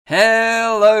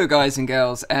Hello guys and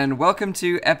girls, and welcome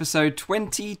to episode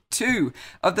 22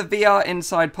 of the VR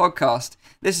Inside podcast.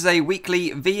 This is a weekly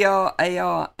VR,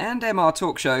 AR and MR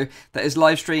talk show that is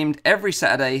live streamed every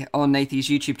Saturday on Nathy's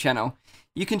YouTube channel.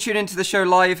 You can tune into the show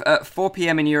live at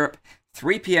 4pm in Europe,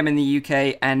 3pm in the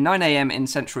UK and 9am in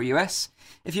central US.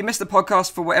 If you missed the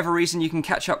podcast for whatever reason, you can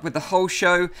catch up with the whole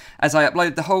show as I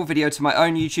upload the whole video to my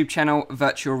own YouTube channel,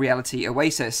 Virtual Reality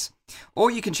Oasis.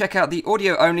 Or you can check out the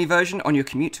audio-only version on your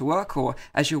commute to work or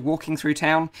as you're walking through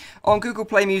town on Google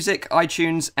Play Music,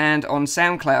 iTunes, and on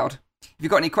SoundCloud. If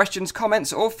you've got any questions,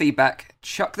 comments, or feedback,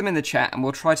 chuck them in the chat and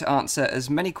we'll try to answer as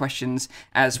many questions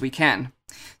as we can.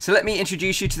 So let me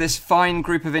introduce you to this fine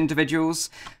group of individuals.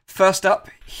 First up,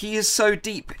 he is so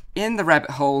deep in the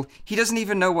rabbit hole, he doesn't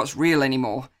even know what's real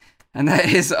anymore. And that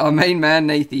is our main man,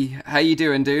 Nathy. How you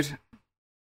doing, dude?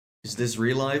 Is this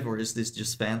real life or is this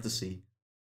just fantasy?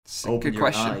 Open Good your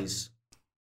question. Eyes.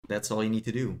 That's all you need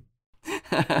to do.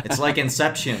 It's like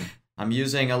Inception. I'm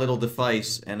using a little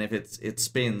device, and if it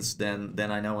spins, then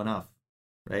I know enough,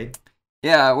 right?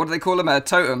 Yeah, what do they call them? A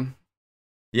totem?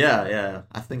 Yeah,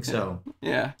 I think so.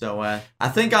 Yeah. So I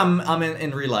think I'm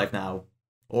in real life now,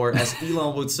 or as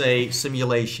Elon would say,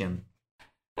 simulation.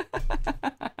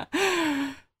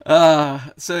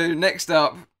 So next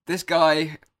up, this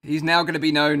guy, he's now going to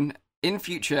be known in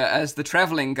future as the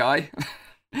traveling guy.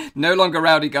 No longer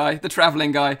Rowdy guy, the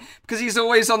traveling guy, because he's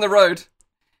always on the road.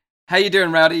 How you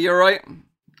doing, Rowdy? You alright?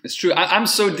 It's true. I'm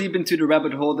so deep into the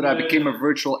rabbit hole that I became a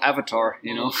virtual avatar,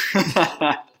 you know?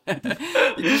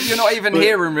 You're not even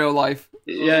here in real life.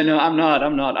 Yeah, no, I'm not.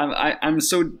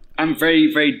 I'm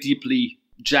very, very deeply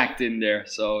jacked in there.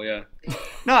 So yeah.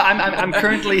 No, I'm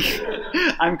currently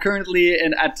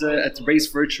at Race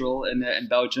Virtual in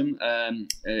Belgium.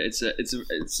 It's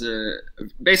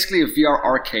basically a VR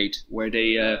arcade where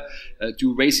they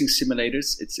do racing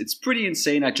simulators. It's pretty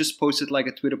insane. I just posted like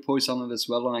a Twitter post on it as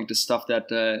well, on like the stuff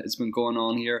that has been going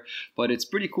on here. But it's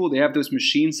pretty cool. They have those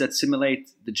machines that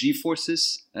simulate the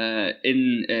G-forces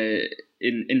in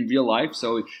real life.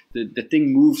 So the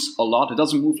thing moves a lot. It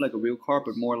doesn't move like a real car,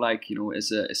 but more like, you know,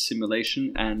 as a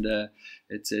simulation, and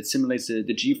it simulates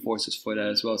the G-forces for that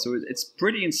as well. So it's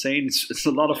pretty insane. It's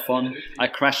a lot of fun. I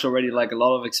crashed already like a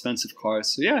lot of expensive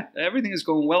cars. So yeah, everything is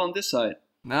going well on this side.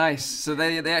 Nice. So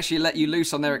they actually let you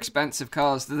loose on their expensive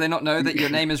cars. Do they not know that your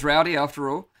name is Rowdy after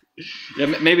all? Yeah,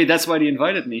 maybe that's why they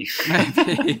invited me.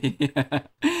 Maybe. Yeah.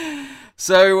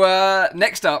 So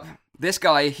next up, this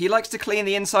guy, he likes to clean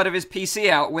the inside of his PC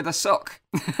out with a sock.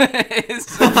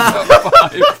 It's top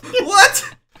 5.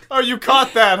 What? Oh, you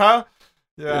caught that, huh?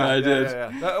 Yeah, I did.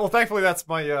 Yeah. Well, thankfully, that's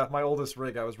my oldest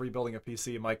rig. I was rebuilding a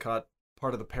PC, and I caught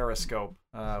part of the periscope,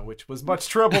 which was much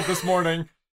trouble this morning.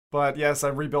 But yes,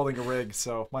 I'm rebuilding a rig,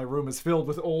 so my room is filled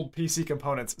with old PC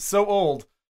components. So old,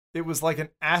 it was like an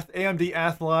AMD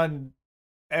Athlon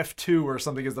F2 or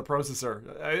something as the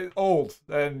processor. Old,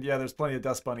 and yeah, there's plenty of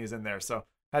dust bunnies in there, so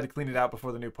had to clean it out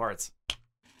before the new parts.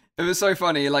 It was so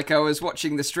funny, like I was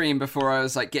watching the stream before I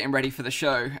was like getting ready for the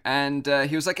show, and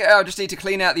he was like, oh, I just need to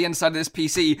clean out the inside of this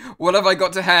PC, what have I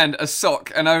got to hand? A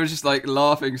sock. And I was just like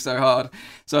laughing so hard.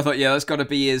 So I thought, yeah, that's got to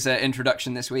be his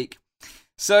introduction this week.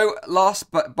 So last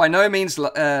but by no means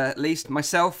least,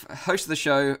 myself, host of the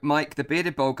show, Mike, the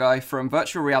bearded bald guy from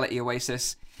Virtual Reality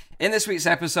Oasis. In this week's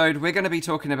episode, we're going to be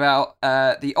talking about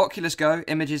the Oculus Go.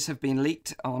 Images have been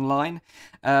leaked online.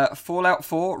 Fallout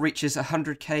 4 reaches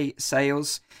 100k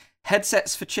sales.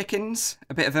 Headsets for chickens,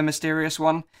 a bit of a mysterious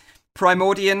one.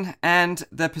 Primordian and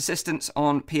the Persistence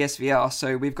on PSVR.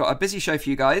 So we've got a busy show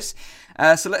for you guys.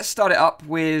 So let's start it up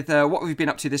with what we've been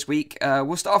up to this week.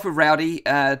 We'll start off with Rowdy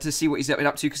to see what he's been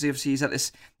up to, because obviously he's at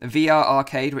this VR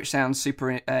arcade, which sounds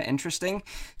super interesting.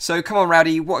 So come on,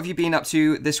 Rowdy, what have you been up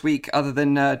to this week other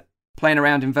than playing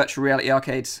around in virtual reality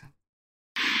arcades?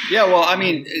 Yeah, well, I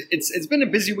mean, it's been a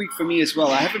busy week for me as well.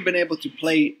 I haven't been able to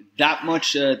play that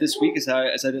much this week as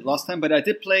I did last time, but I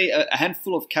did play a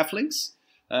handful of Keflings,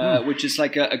 which is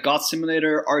like a God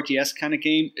Simulator RTS kind of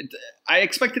game. I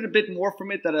expected a bit more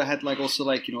from it, that it had like also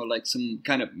like, you know, like some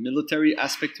kind of military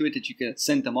aspect to it, that you could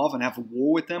send them off and have a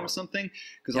war with them or something,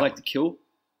 because I like to kill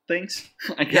things,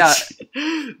 I guess.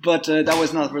 Yeah. But that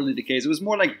was not really the case. It was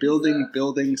more like building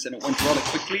buildings, and it went rather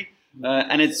quickly.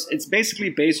 And it's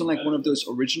basically based on like one of those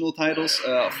original titles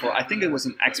for, I think it was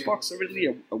an Xbox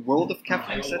originally, a World of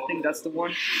Keflings, I think that's the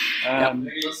one. But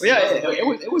yeah,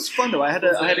 it was fun though. I had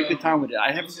a good time with it.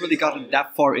 I haven't really gotten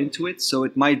that far into it, so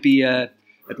it might be a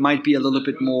little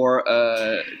bit more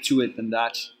to it than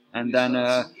that. And then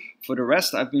for the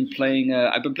rest, I've been playing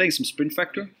some Sprint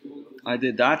Vector. I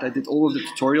did that. I did all of the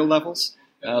tutorial levels.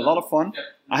 A lot of fun.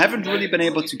 I haven't really been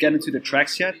able to get into the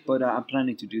tracks yet, but I'm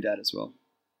planning to do that as well.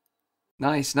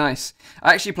 Nice, nice.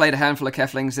 I actually played a handful of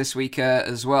Keflings this week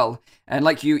as well. And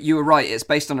like you were right, it's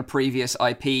based on a previous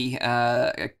IP,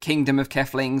 Kingdom of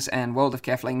Keflings and World of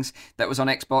Keflings that was on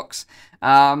Xbox.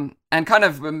 And kind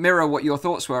of mirror what your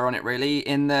thoughts were on it, really,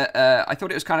 in that I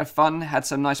thought it was kind of fun, had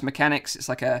some nice mechanics. It's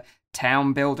like a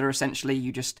town builder, essentially.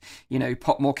 You just,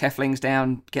 pop more Keflings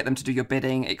down, get them to do your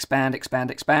bidding, expand,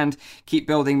 keep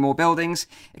building more buildings.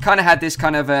 It kind of had this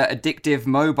kind of addictive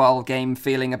mobile game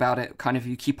feeling about it. Kind of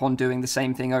you keep on doing the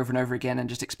same thing over and over again and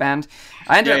just expand.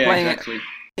 I ended up playing it.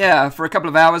 Yeah, for a couple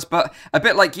of hours, but a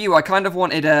bit like you, I kind of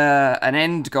wanted an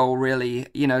end goal, really.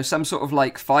 Some sort of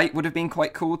like fight would have been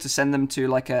quite cool to send them to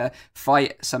like a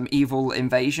fight, some evil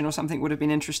invasion or something would have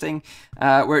been interesting.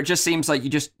 Where it just seems like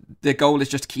the goal is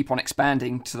just to keep on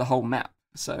expanding to the whole map.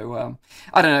 So,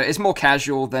 I don't know, it's more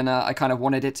casual than I kind of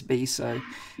wanted it to be, so...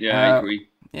 Yeah, I agree.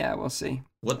 Yeah, we'll see.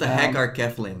 What the heck are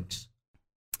Keflings?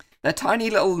 They're tiny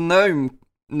little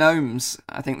gnomes,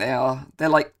 I think they are. They're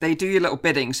like, they do your little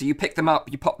bidding, so you pick them up,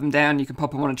 you pop them down, you can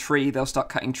pop them on a tree, they'll start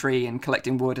cutting tree and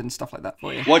collecting wood and stuff like that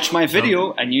for you. Watch my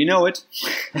video and you know it.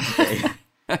 Okay.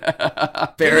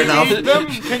 Fair enough. Eat them?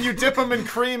 Can you dip them in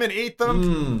cream and eat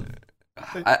them?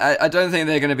 I don't think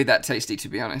they're going to be that tasty, to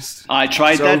be honest. I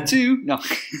tried that too. No.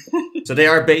 So they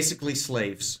are basically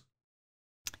slaves.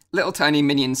 Little tiny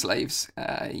minion slaves.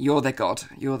 You're their god.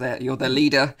 You're their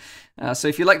leader. So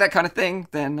if you like that kind of thing,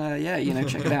 then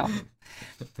check it out.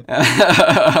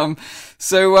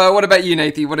 So what about you,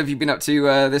 Nathan? What have you been up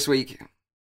to this week?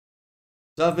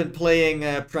 So I've been playing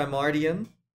Primordium.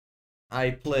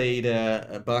 I played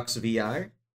Box VR.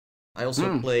 I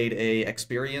also played a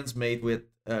experience made with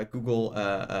Google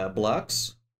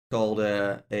Blocks called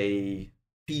a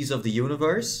Piece of the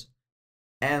Universe.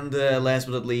 And last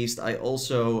but not least, I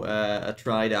also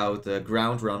tried out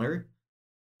Ground Runner,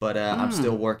 but I'm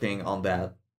still working on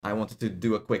that. I wanted to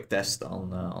do a quick test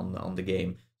on the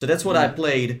game. So that's what I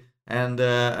played. And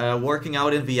working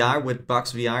out in VR with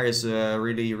Box VR is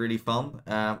really, really fun.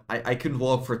 I couldn't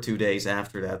walk for 2 days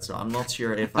after that, so I'm not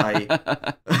sure if I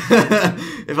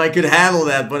if I could handle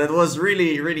that. But it was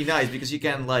really, really nice because you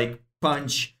can like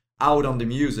punch out on the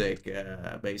music,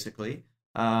 basically.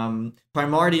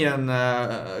 Primordium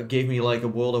gave me like a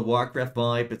World of Warcraft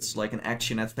vibe. It's like an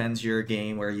action adventure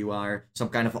game where you are some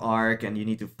kind of ark and you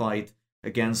need to fight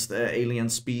against alien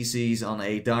species on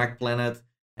a dark planet.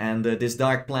 And this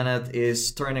dark planet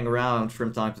is turning around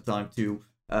from time to time to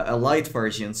a light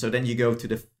version. So then you go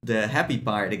to the happy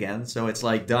part again. So it's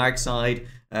like dark side,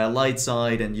 light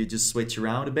side, and you just switch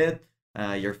around a bit.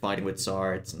 You're fighting with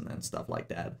swords and stuff like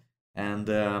that.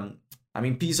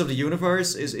 And Piece of the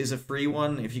Universe is a free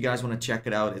one. If you guys want to check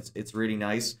it out, it's really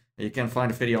nice. You can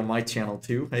find a video on my channel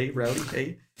too. Hey, Rowdy,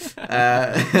 hey.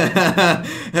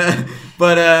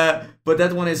 But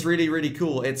that one is really, really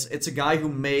cool. It's a guy who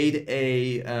made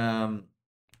a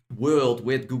world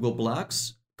with Google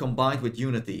Blocks combined with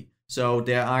Unity. So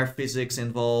there are physics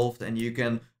involved, and you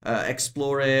can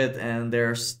explore it, and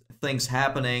there's things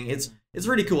happening. It's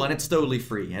really cool, and it's totally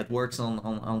free. It works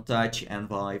on touch and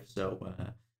Vive, so...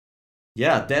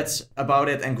 yeah, that's about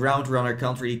it. And Ground Runner,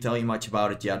 can't really tell you much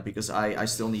about it yet because I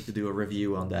still need to do a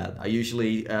review on that. I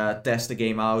usually test the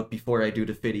game out before I do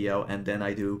the video, and then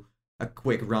I do a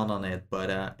quick run on it.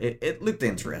 But it looked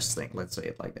interesting, let's say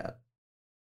it like that.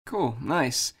 Cool,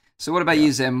 nice. So what about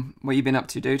you, Zim? What you been up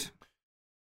to, dude?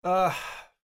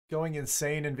 Going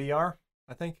insane in VR,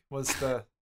 I think, was the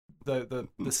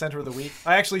center of the week.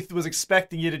 I actually was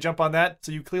expecting you to jump on that,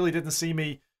 so you clearly didn't see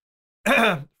me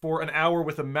for an hour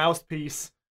with a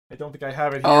mouthpiece. I don't think I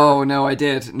have it here. Oh, no, I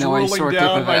did. No, I saw a clip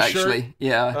of it, actually. Shirt,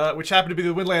 yeah. Which happened to be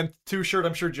the Windland 2 shirt.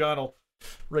 I'm sure John will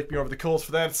rake me over the coals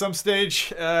for that at some stage.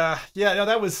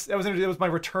 That was my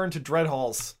return to Dread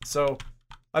Halls. So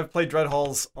I've played Dread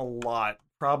Halls a lot.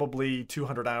 Probably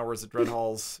 200 hours at Dread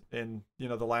Halls in,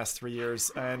 the last 3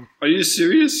 years. And are you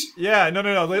serious? Yeah,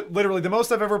 no. Literally, the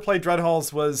most I've ever played Dread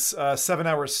Halls was 7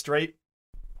 hours straight.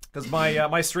 Because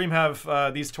my stream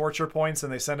have these torture points,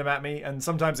 and they send them at me, and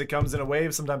sometimes it comes in a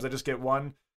wave, sometimes I just get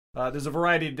one. There's a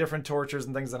variety of different tortures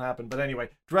and things that happen. But anyway,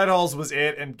 Dread Halls was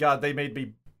it, and God, they made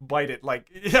me bite it.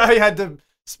 Like, I had to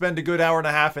spend a good hour and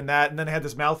a half in that, and then I had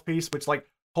this mouthpiece, which, like,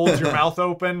 holds your mouth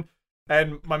open,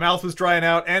 and my mouth was drying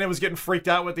out, and it was getting freaked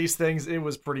out with these things. It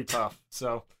was pretty tough,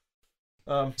 so...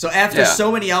 So after so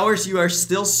many hours, you are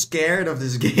still scared of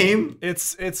this game?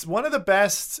 It's one of the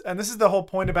best, and this is the whole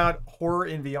point about horror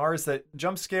in VR, is that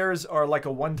jump scares are like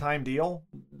a one-time deal.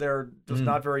 They're just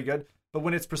not very good. But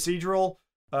when it's procedural,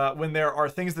 when there are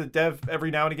things that dev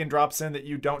every now and again drops in that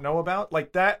you don't know about,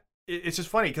 like that, it's just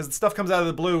funny because stuff comes out of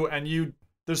the blue, and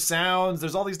there's sounds,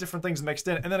 there's all these different things mixed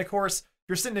in. And then, of course,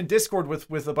 you're sitting in Discord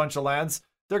with a bunch of lads.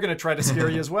 they're going to try to scare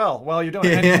you as well while you're doing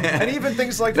it. And even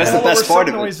things like That's the follower best part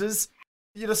sub of it. noises,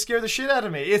 scare the shit out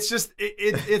of me. It's just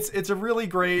it's a really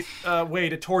great way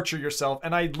to torture yourself.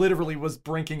 And I literally was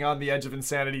brinking on the edge of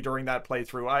insanity during that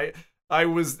playthrough. I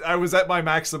was at my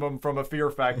maximum from a fear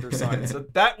factor side. So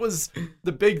that was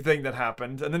the big thing that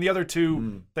happened. And then the other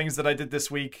two things that I did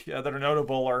this week that are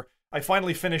notable are I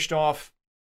finally finished off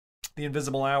The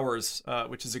Invisible Hours,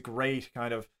 which is a great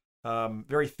kind of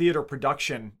very theater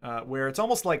production where it's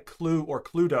almost like Clue or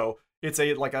Cluedo. It's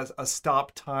a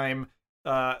stop time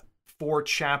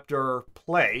 4-chapter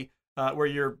play where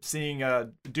you're seeing a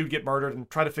dude get murdered and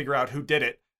try to figure out who did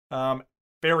it.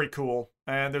 Very cool.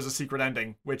 And there's a secret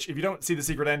ending, which if you don't see the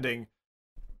secret ending,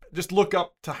 just look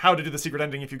up to how to do the secret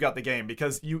ending if you've got the game,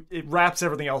 because it wraps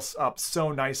everything else up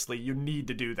so nicely. You need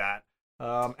to do that.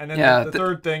 And then the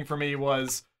third thing for me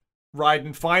was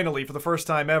riding finally for the first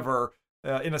time ever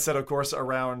in Assetto Corsa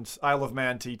around Isle of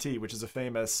Man TT, which is a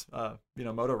famous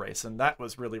moto race, and that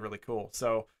was really, really cool.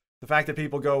 So the fact that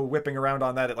people go whipping around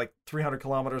on that at like 300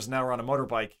 kilometers an hour on a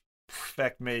motorbike,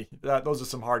 feck me. Those are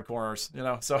some hard corners,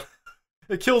 so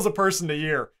it kills a person a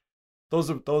year. Those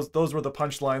were the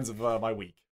punchlines of my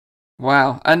week.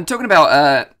 Wow. And talking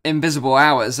about Invisible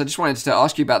Hours, I just wanted to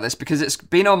ask you about this because it's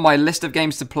been on my list of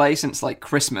games to play since like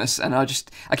Christmas, and I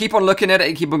keep on looking at it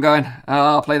and keep on going,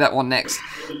 I'll play that one next.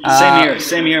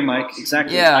 Same here, Mike.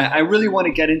 Exactly. Yeah. I really want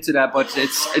to get into that, but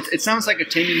it sounds like a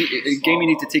game you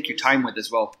need to take your time with as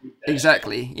well.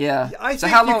 Exactly. Yeah. So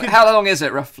how long is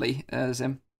it roughly,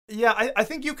 Zim? Yeah, I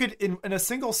think you could in a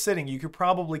single sitting you could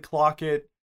probably clock it.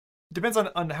 Depends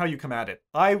on how you come at it.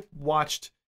 I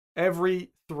watched every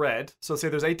thread, so say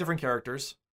there's 8 different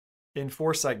characters in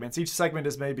 4 segments. Each segment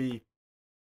is maybe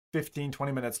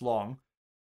 15-20 minutes long,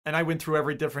 and I went through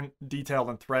every different detail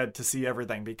and thread to see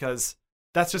everything, because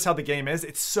that's just how the game is.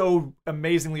 It's so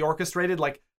amazingly orchestrated.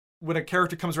 Like when a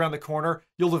character comes around the corner,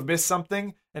 you'll have missed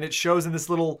something, and it shows in this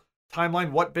little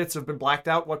timeline what bits have been blacked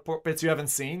out, what bits you haven't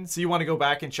seen, so you want to go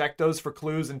back and check those for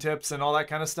clues and tips and all that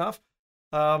kind of stuff.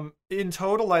 In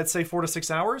total, I'd say 4 to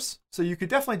 6 hours. So you could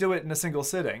definitely do it in a single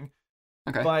sitting.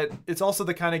 Okay. But it's also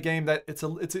the kind of game that it's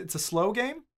a slow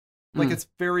game. Like it's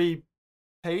very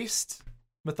paced,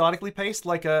 methodically paced,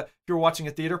 like if you're watching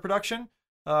a theater production.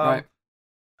 Right.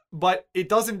 But it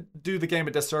doesn't do the game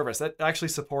a disservice. That actually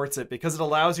supports it because it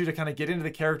allows you to kind of get into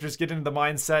the characters, get into the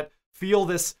mindset, feel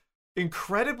this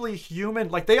incredibly human.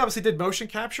 Like they obviously did motion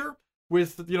capture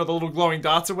with the little glowing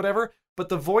dots or whatever, but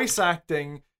the voice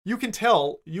acting, you can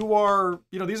tell you are,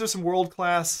 these are some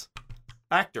world-class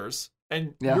actors,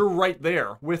 and you're right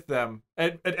there with them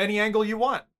at any angle you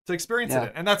want to experience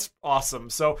it. And that's awesome.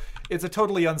 So it's a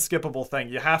totally unskippable thing.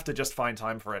 You have to just find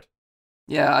time for it.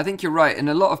 Yeah, I think you're right. And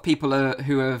a lot of people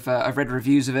who have I've read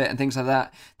reviews of it and things like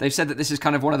that, they've said that this is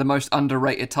kind of one of the most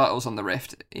underrated titles on the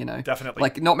Rift, Definitely.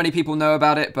 Like, not many people know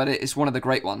about it, but it's one of the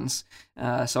great ones.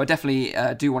 So I definitely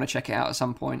do want to check it out at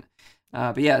some point.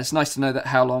 But yeah, it's nice to know that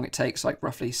how long it takes, like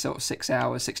roughly sort of 6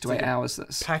 hours, 6 to 8 hours.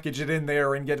 That's package it in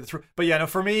there and get it through. But yeah, no,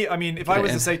 for me, I mean, if I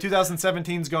was to say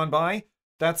 2017's gone by,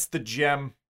 that's the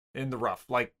gem in the rough.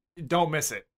 Like, don't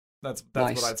miss it. That's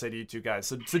nice. What I'd say to you two guys.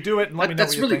 So do it and let me know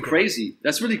what you think. That's really crazy.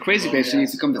 That's really crazy, basically,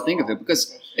 to come to think of it.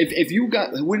 Because if you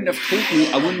wouldn't have told me,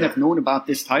 I wouldn't have known about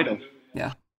this title.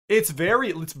 Yeah. It's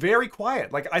very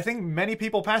quiet. Like, I think many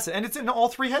people pass it. And it's in all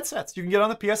 3 headsets. You can get on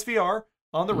the PSVR,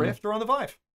 on the Rift, or on the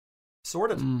Vive.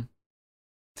 Sorted.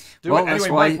 Do it. Anyway,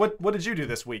 Mike, what did you do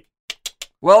this week?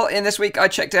 Well, in this week, I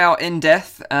checked out In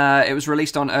Death. It was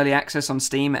released on Early Access on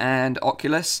Steam and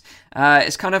Oculus.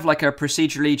 It's kind of like a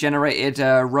procedurally generated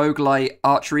roguelite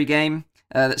archery game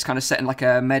that's kind of set in like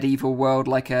a medieval world,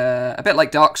 like a bit like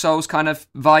Dark Souls kind of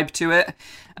vibe to it.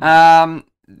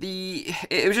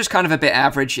 It was just kind of a bit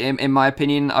average in my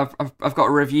opinion. I've got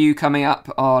a review coming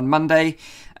up on Monday.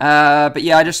 But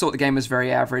yeah, I just thought the game was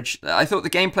very average. I thought the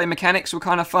gameplay mechanics were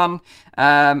kind of fun,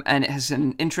 and it has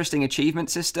an interesting achievement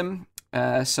system.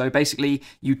 So basically,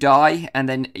 you die, and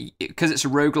then because it's a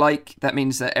roguelike, that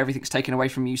means that everything's taken away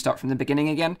from you. You start from the beginning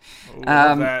again.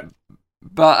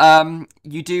 But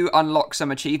you do unlock some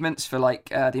achievements for like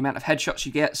the amount of headshots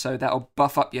you get, so that'll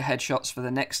buff up your headshots for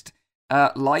the next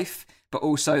life. But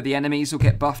also the enemies will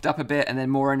get buffed up a bit, and then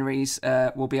more enemies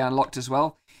will be unlocked as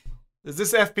well. Is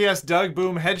this FPS Doug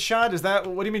Boom headshot? Is that,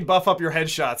 what do you mean buff up your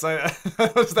headshots?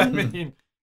 What does that mean?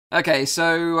 Okay,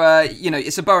 so,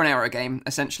 it's a bow and arrow game,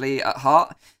 essentially, at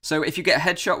heart. So if you get a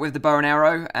headshot with the bow and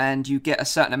arrow, and you get a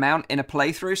certain amount in a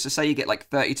playthrough, so say you get like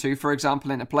 32, for example,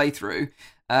 in a playthrough,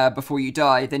 before you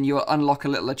die, then you'll unlock a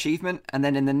little achievement, and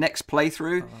then in the next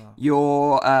playthrough,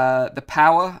 the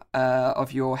power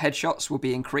of your headshots will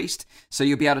be increased, so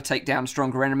you'll be able to take down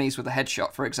stronger enemies with a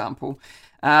headshot, for example.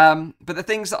 But the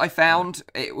things that I found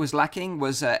it was lacking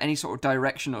was any sort of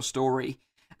direction or story.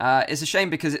 It's a shame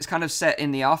because it's kind of set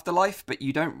in the afterlife, but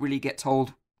you don't really get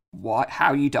told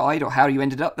how you died or how you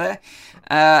ended up there.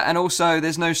 And also,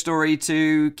 there's no story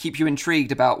to keep you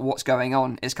intrigued about what's going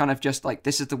on. It's kind of just like,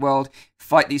 this is the world,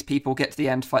 fight these people, get to the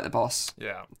end, fight the boss.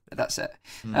 Yeah. That's it.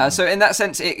 So in that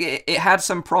sense, it had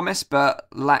some promise, but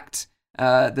lacked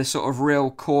the sort of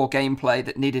real core gameplay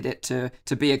that needed it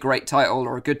to be a great title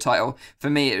or a good title. For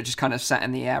me, it just kind of sat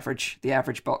in the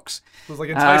average box. It was like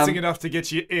enticing enough to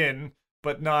get you in,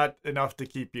 but not enough to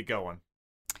keep you going.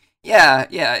 Yeah,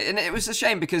 and it was a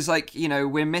shame because, like, you know,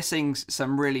 we're missing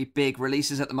some really big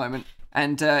releases at the moment,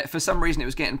 and for some reason it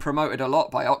was getting promoted a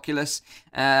lot by Oculus,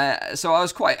 so I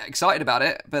was quite excited about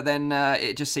it, but then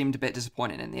it just seemed a bit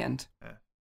disappointing in the end.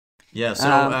 Yeah,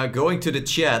 so going to the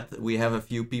chat, we have a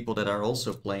few people that are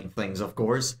also playing things, of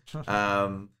course.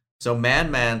 So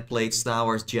Man played Star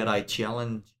Wars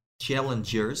Jedi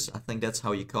Challengers, I think that's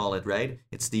how you call it, right?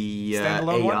 It's the AI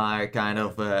one? Kind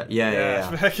of, yeah.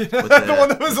 The one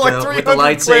that was like 300 with the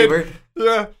lightsaber.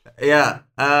 Quid. Yeah.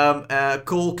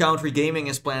 Cool Country Gaming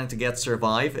is planning to get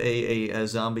Survive, a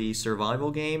zombie survival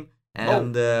game.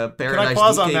 And Paradise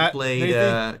DK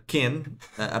played Kin,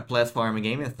 a platforming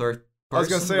game in third person. I was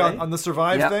going to say, on the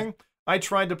Survive thing, I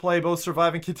tried to play both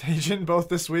Survive and Contagion both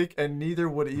this week, and neither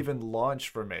would even launch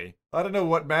for me. I don't know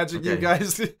what magic you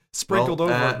guys sprinkled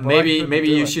over it. Maybe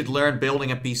you should learn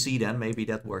building a PC then. Maybe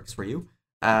that works for you.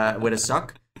 With a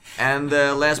suck. And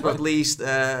last but not least,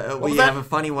 we have a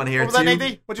funny one here too. What was that,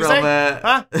 Nathan? What'd you say?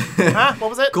 Huh?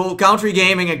 What was it? Cool Country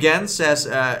Gaming again says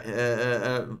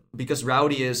because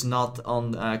Rowdy is not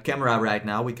on camera right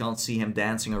now, we can't see him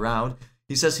dancing around.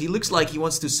 He says he looks like he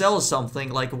wants to sell something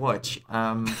like a watch.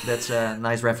 That's a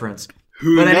nice reference.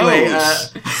 Anyway,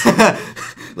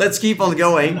 let's keep on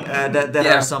going.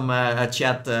 There are some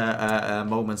chat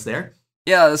moments there.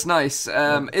 Yeah, that's nice.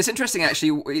 It's interesting,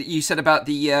 actually, you said about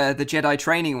the Jedi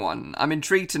training one. I'm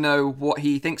intrigued to know what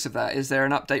he thinks of that. Is there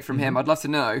an update from him? I'd love to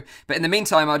know. But in the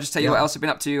meantime, I'll just tell you what else I've been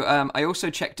up to. I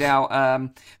also checked out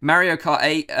Mario Kart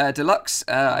 8 Deluxe.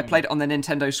 I played it on the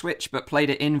Nintendo Switch, but played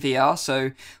it in VR.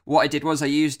 So what I did was I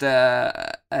used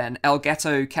an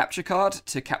Elgato capture card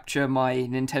to capture my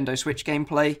Nintendo Switch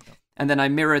gameplay. And then I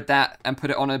mirrored that and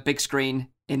put it on a big screen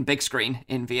in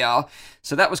VR.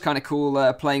 So that was kind of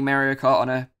cool, playing Mario Kart on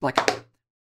it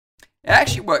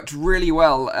actually worked really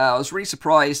well. I was really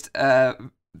surprised. There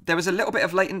was a little bit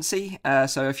of latency,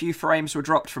 so a few frames were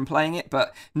dropped from playing it,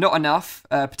 but not enough,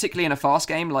 particularly in a fast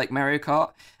game like Mario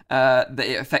Kart, that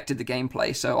it affected the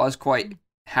gameplay. So I was quite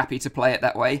happy to play it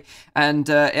that way, and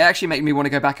it actually made me want to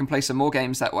go back and play some more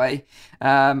games that way.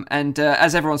 And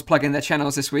as everyone's plugging their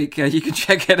channels this week, you can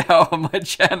check it out on my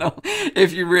channel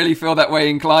if you really feel that way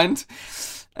inclined.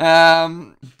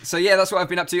 So yeah, that's what I've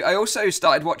been up to. I also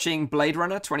started watching Blade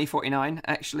Runner 2049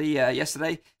 actually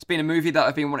yesterday. It's been a movie that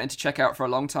I've been wanting to check out for a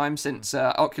long time, since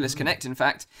Oculus Connect, in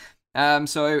fact.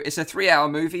 So it's a 3-hour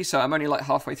movie, so I'm only like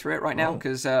halfway through it right now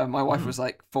because my wife was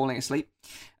like falling asleep.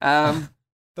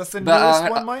 That's the newest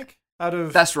one, Mike?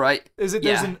 That's right. Is it?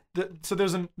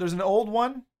 There's an old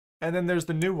one, and then there's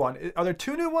the new one. Are there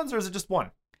two new ones, or is it just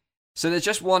one? So there's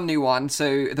just one new one.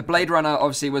 So the Blade Runner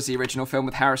obviously was the original film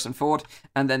with Harrison Ford,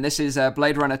 and then this is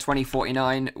Blade Runner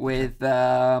 2049 with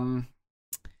I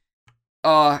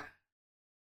can't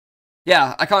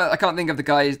think of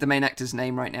the main actor's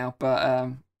name right now, but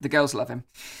the girls love him.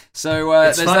 So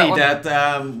it's funny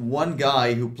that one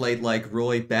guy who played like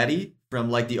Roy Batty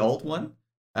from like the old one.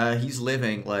 He's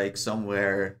living like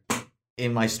somewhere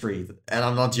in my street, and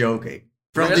I'm not joking.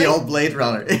 From the old Blade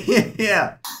Runner.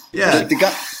 yeah.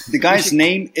 The guy's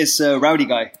name is Rowdy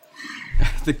Guy.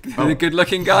 the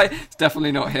good-looking guy? It's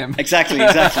definitely not him. Exactly.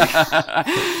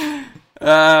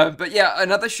 But yeah,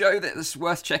 another show that's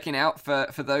worth checking out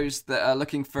for those that are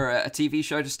looking for a TV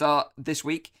show to start this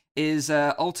week is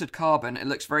Altered Carbon. It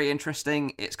looks very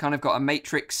interesting. It's kind of got a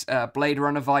Matrix Blade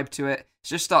Runner vibe to it. It's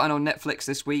just starting on Netflix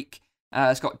this week.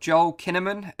 It's got Joel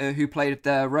Kinnaman, who played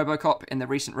RoboCop in the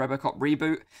recent RoboCop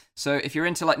reboot. So if you're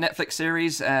into like Netflix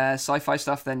series, sci-fi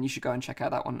stuff, then you should go and check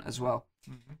out that one as well.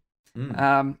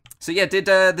 So yeah, did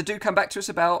the dude come back to us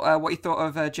about what he thought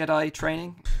of Jedi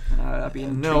training?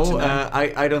 No,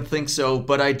 I don't think so,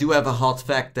 but I do have a hot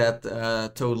fact that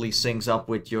totally syncs up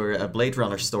with your Blade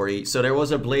Runner story. So there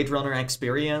was a Blade Runner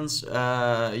experience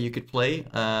you could play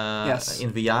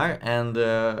in VR, and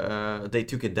they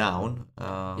took it down.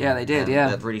 Yeah, they did, yeah.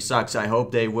 That really sucks. I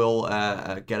hope they will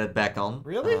get it back on.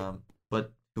 Really?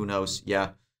 But who knows,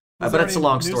 yeah. But it's a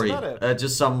long story.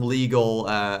 Just some legal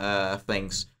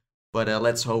things. But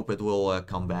let's hope it will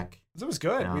come back. It was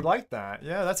good. We liked that.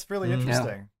 Yeah, that's really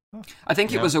interesting. I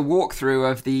think it Yeah. was a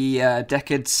walkthrough of the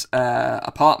Deckard's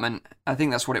apartment. I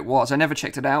think that's what it was. I never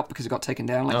checked it out because it got taken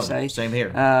down, like you say. Same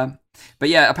here. But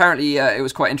yeah, apparently it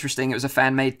was quite interesting. It was a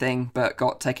fan-made thing, but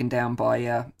got taken down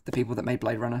by the people that made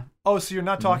Blade Runner. Oh, so you're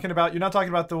not talking about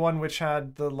the one which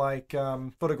had the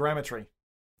photogrammetry.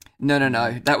 No. That was No,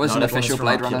 an that one is official from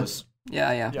Blade Runner. Oculus.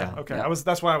 Yeah. Yeah, okay. Yeah.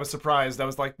 That's why I was surprised. I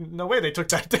was like, no way they took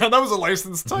that down. That was a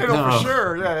licensed title No. for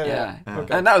sure. Yeah. Yeah.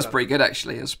 Okay. And that was pretty good,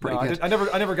 actually. It was pretty No, good.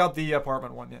 I never got the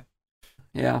apartment one. Yeah.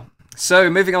 Yeah. So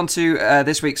moving on to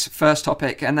this week's first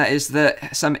topic, and that is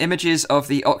that some images of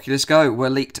the Oculus Go were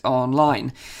leaked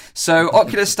online. So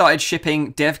Oculus started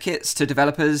shipping dev kits to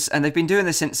developers, and they've been doing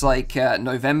this since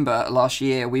November last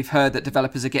year. We've heard that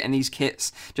developers are getting these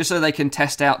kits just so they can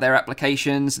test out their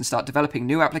applications and start developing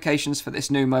new applications for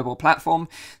this new mobile platform.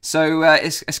 So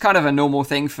it's kind of a normal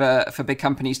thing for big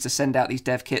companies to send out these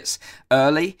dev kits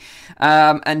early.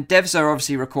 And devs are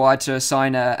obviously required to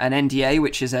sign an NDA,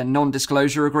 which is a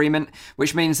non-disclosure agreement,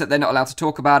 which means that they're not allowed to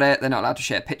talk about it, they're not allowed to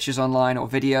share pictures online or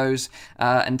videos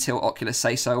until Oculus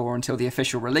say so or until the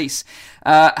official release.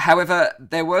 However,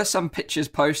 there were some pictures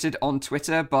posted on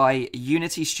Twitter by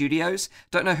Unity Studios.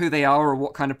 Don't know who they are or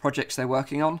what kind of projects they're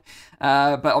working on,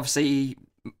 but obviously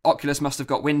Oculus must have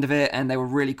got wind of it and they were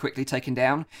really quickly taken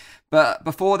down. But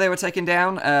before they were taken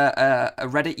down, a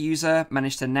Reddit user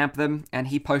managed to nab them and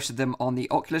he posted them on the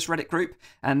Oculus Reddit group,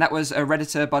 and that was a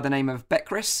Redditor by the name of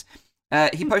Becris.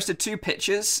 He posted two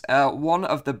pictures, one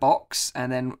of the box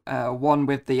and then one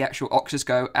with the actual Oculus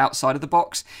Go outside of the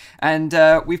box. And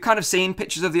we've kind of seen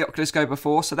pictures of the Oculus Go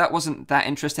before, so that wasn't that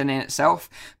interesting in itself.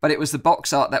 But it was the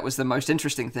box art that was the most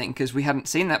interesting thing because we hadn't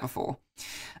seen that before.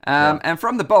 And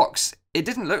from the box, it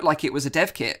didn't look like it was a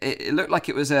dev kit. It looked like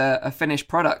it was a finished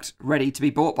product ready to be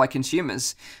bought by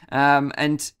consumers.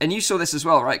 And you saw this as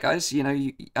well, right, guys? You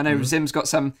know, I know Zim's got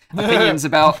some opinions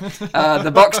about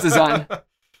the box design.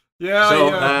 Yeah,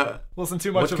 So, wasn't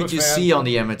too much what of a could you fan. see on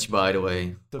the image, by the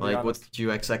way? To be Like, what honest. could you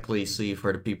exactly see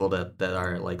for the people that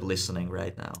are like listening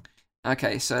right now?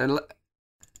 Okay, so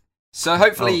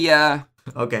hopefully,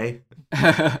 Okay.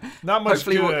 Not much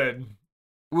hopefully good.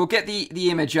 we'll get the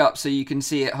image up so you can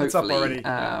see it. It's up Hopefully,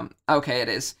 already. Okay, it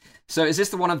is. So is this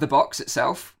the one of the box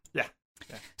itself?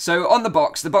 Yeah. So on the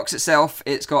box itself,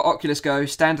 it's got Oculus Go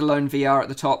standalone VR at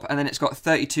the top, and then it's got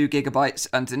 32 gigabytes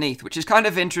underneath, which is kind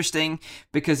of interesting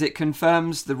because it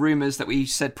confirms the rumors that we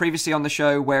said previously on the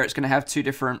show, where it's going to have two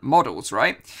different models,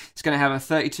 right? It's going to have a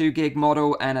 32 gig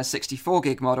model and a 64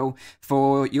 gig model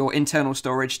for your internal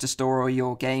storage to store all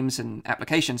your games and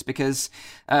applications, because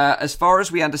as far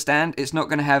as we understand, it's not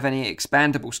going to have any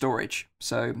expandable storage.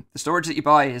 So the storage that you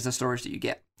buy is the storage that you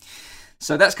get.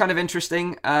 So that's kind of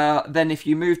interesting. Then if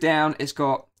you move down, it's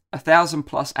got 1,000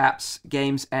 plus apps,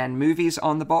 games, and movies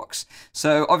on the box.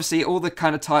 So obviously all the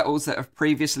kind of titles that have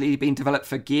previously been developed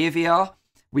for Gear VR,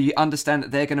 we understand that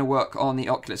they're going to work on the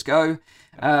Oculus Go.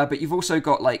 But you've also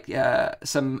got like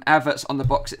some adverts on the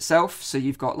box itself. So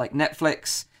you've got like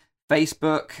Netflix,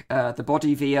 Facebook, the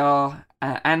Body VR,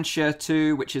 Ansha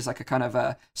 2, which is like a kind of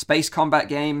a space combat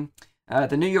game,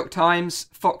 the New York Times,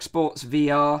 Fox Sports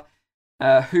VR,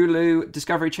 Hulu,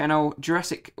 Discovery Channel,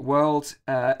 Jurassic World,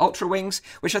 Ultra Wings,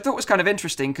 which I thought was kind of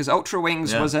interesting because Ultra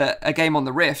Wings was a game on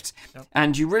the Rift,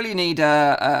 and you really need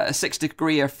a 6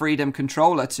 degree of freedom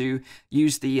controller to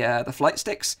use the flight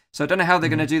sticks. So I don't know how they're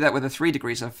going to do that with a 3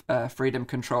 degrees of freedom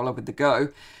controller with the Go.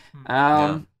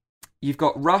 You've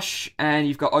got Rush and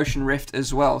you've got Ocean Rift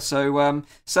as well. So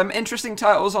some interesting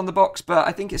titles on the box, but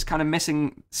I think it's kind of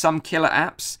missing some killer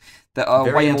apps that are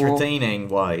Very way entertaining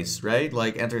wise, right?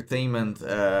 Like entertainment,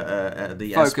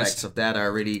 the Focused. aspects of that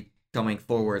are really coming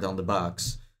forward on the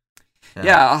box.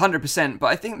 Yeah, 100%. But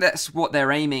I think that's what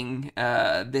they're aiming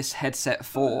this headset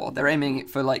for. They're aiming it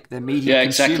for like the media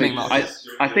consuming market.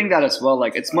 I think that as well.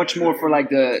 Like it's much more for like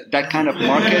that kind of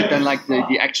market than like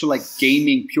the actual like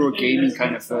gaming, pure gaming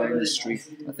kind of industry.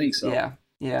 I think so.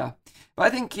 Yeah. But I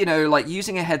think, you know, like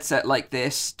using a headset like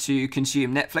this to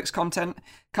consume Netflix content,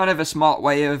 kind of a smart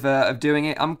way of doing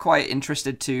it. I'm quite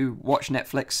interested to watch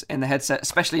Netflix in the headset,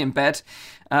 especially in bed.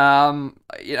 You know,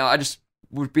 I just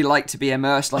would be like to be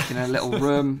immersed like in a little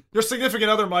room. Your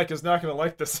significant other, Mike, is not going to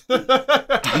like this. Well,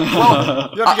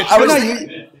 you have to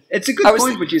get it's a good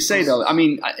point what you say, though. I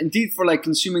mean, indeed, for like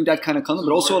consuming that kind of content,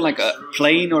 but also like a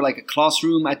plane or like a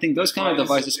classroom, I think those kind of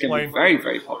devices can be very,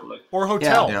 very popular. Or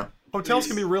hotel. Yeah. Hotels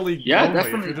can be really lonely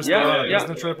definitely. if you're just going on a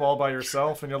business trip all by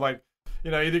yourself and you're like,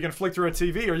 you know, either you can flick through a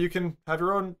TV or you can have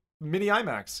your own mini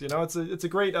IMAX. You know, it's a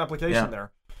great application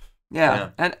there. Yeah.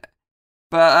 And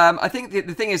But I think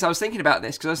the thing is, I was thinking about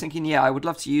this because I was thinking, yeah, I would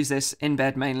love to use this in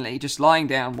bed mainly, just lying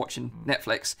down watching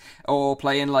Netflix or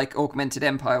playing like Augmented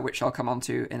Empire, which I'll come on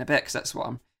to in a bit because that's what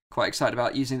I'm quite excited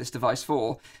about using this device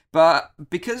for. But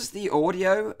because the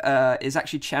audio is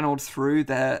actually channeled through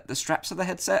the straps of the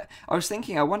headset, I was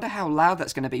thinking, I wonder how loud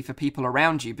that's going to be for people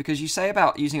around you, because you say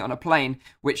about using it on a plane,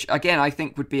 which again I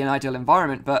think would be an ideal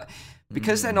environment, but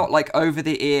because they're not like over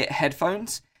the ear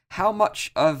headphones, how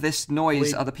much of this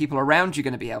noise are the people around you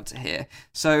going to be able to hear?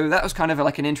 So that was kind of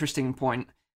like an interesting point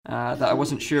that I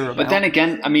wasn't sure about. But then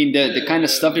again, I mean, the kind of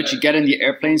stuff that you get in the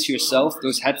airplanes yourself,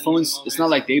 those headphones, it's not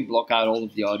like they block out all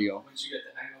of the audio.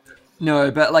 No,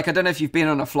 but like I don't know if you've been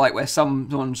on a flight where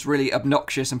someone's really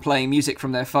obnoxious and playing music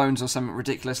from their phones or something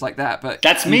ridiculous like that. But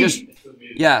that's me.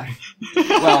 Yeah.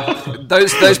 Well,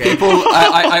 those people,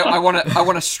 I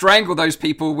want to strangle those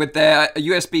people with their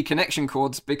USB connection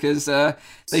cords because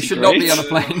they should not be on a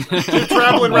plane. Keep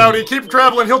traveling, Rowdy. Keep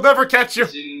traveling. He'll never catch you.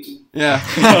 Yeah.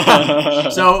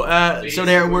 So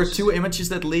there were 2 images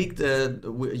that leaked.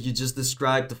 You just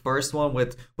described the first one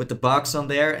with the box on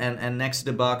there, and next to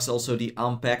the box also the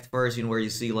unpacked version where you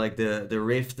see like the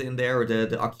Rift in there, or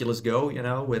the Oculus Go,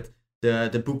 with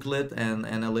the booklet and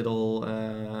a little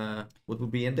what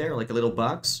would be in there, like a little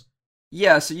box.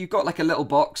 Yeah, so you've got like a little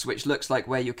box which looks like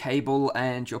where your cable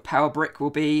and your power brick will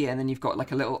be, and then you've got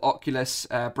like a little Oculus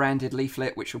branded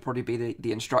leaflet which will probably be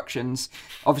the instructions.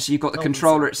 Obviously you've got the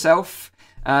controller itself,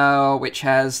 which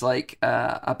has like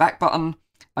a back button,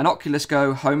 an Oculus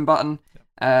Go home button,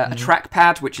 a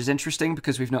trackpad, which is interesting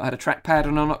because we've not had a trackpad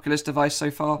on an Oculus device so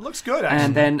far. It looks good,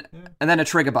 actually. And then a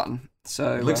trigger button.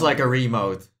 So it looks like a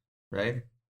remote, right?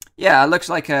 Yeah, it looks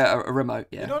like a remote.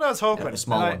 Yeah. You know what I was hoping? A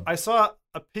small one. I saw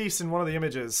a piece in one of the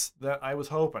images that I was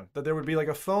hoping that there would be like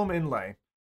a foam inlay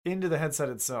into the headset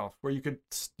itself, where you could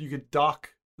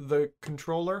dock the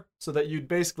controller so that you'd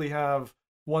basically have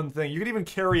one thing. You could even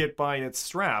carry it by its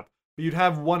strap, but you'd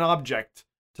have one object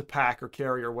to pack or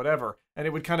carry or whatever, and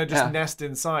it would kind of just nest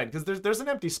inside, because there's an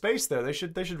empty space there. They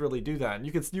should really do that, and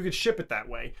you could ship it that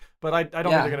way. But I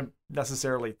don't think they're going to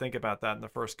necessarily think about that in the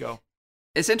first go.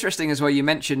 It's interesting as well you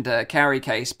mentioned carry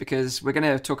case, because we're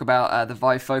going to talk about the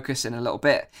Vive Focus in a little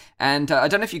bit. And I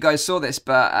don't know if you guys saw this,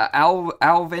 but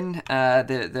Alvin,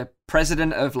 the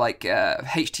president of like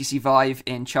HTC Vive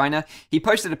in China, he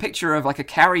posted a picture of like a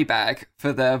carry bag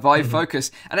for the Vive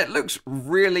Focus, and it looks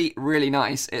really, really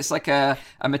nice. It's like a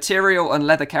material and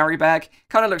leather carry bag.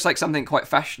 Kind of looks like something quite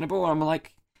fashionable. I'm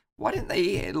like, why didn't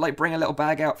they like bring a little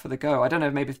bag out for the Go? I don't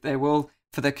know, maybe if they will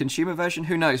for the consumer version,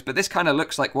 who knows? But this kind of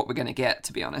looks like what we're going to get,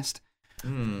 to be honest.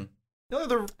 The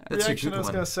other reaction I was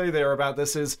going to say there about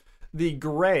this is the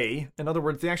gray, in other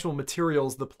words, the actual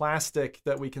materials, the plastic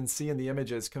that we can see in the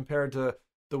images compared to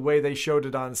the way they showed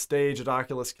it on stage at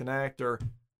Oculus Connect or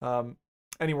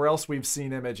anywhere else we've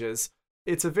seen images.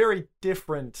 It's a very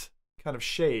different kind of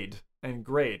shade and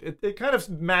grade. It kind of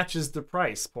matches the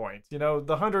price point. The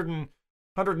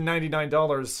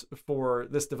 $199 for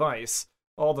this device,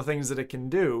 all the things that it can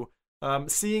do.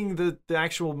 Seeing the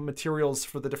actual materials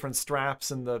for the different straps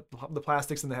and the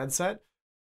plastics in the headset,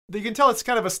 you can tell it's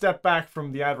kind of a step back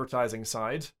from the advertising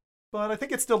side, but I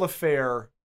think it's still a fair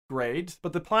grade.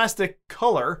 But the plastic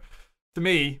color, to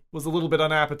me, was a little bit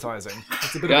unappetizing.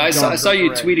 It's a bit I saw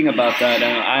you tweeting about that,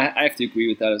 and I have to agree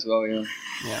with that as well.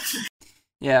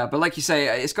 Yeah, but like you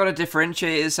say, it's got to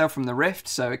differentiate itself from the Rift,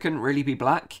 so it couldn't really be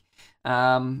black.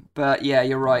 But yeah,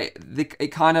 you're right.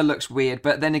 It kind of looks weird,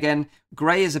 but then again,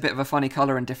 grey is a bit of a funny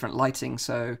color in different lighting,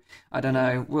 so I don't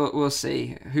know. We'll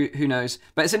see. Who knows?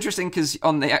 But it's interesting because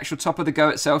on the actual top of the Go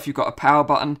itself, you've got a power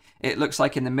button. It looks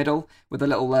like in the middle with a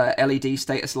little LED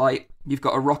status light. You've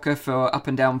got a rocker for up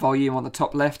and down volume on the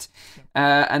top left,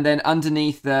 and then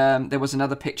underneath there was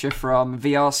another picture from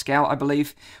VR Scout, I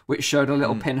believe, which showed a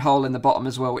little pinhole in the bottom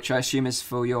as well, which I assume is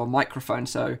for your microphone.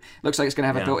 So it looks like it's going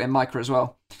to have a built-in micro as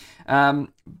well.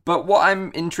 But what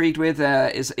I'm intrigued with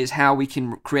is how we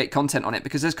can create content on it,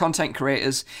 because as content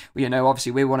creators,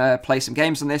 obviously we want to play some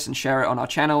games on this and share it on our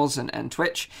channels and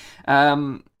Twitch.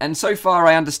 And so far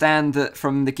I understand that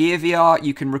from the Gear VR,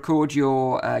 you can record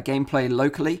your gameplay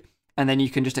locally, and then you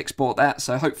can just export that.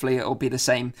 So hopefully it'll be the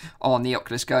same on the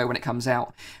Oculus Go when it comes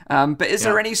out. But is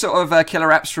there any sort of killer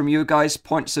apps from you guys'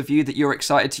 points of view that you're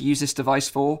excited to use this device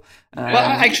for? Well,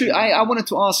 actually, I wanted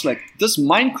to ask, does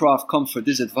Minecraft come for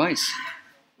this device?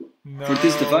 No, for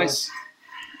this device?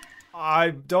 I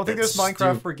don't think there's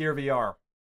Minecraft for Gear VR.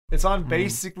 It's on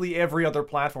basically every other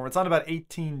platform. It's on about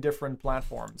 18 different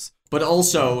platforms. But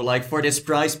also, for this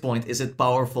price point, is it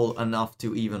powerful enough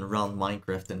to even run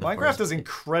Minecraft in the Minecraft is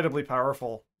incredibly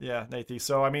powerful, yeah, Nathy.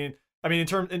 So I mean, in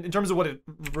terms of what it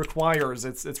requires,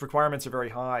 its requirements are very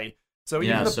high. So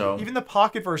even the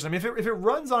Pocket version, I mean, if it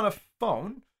runs on a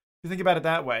phone, if you think about it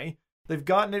that way, they've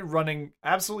gotten it running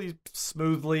absolutely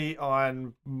smoothly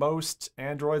on most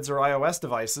Androids or iOS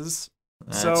devices.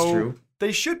 That's so true.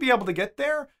 They should be able to get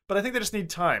there, but I think they just need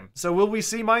time. So will we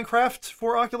see Minecraft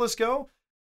for Oculus Go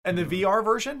and the VR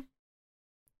version?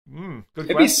 Good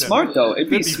It'd question. be smart though. It'd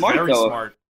be smart very though.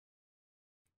 Smart.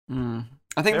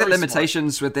 I think Very the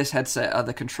limitations with this headset are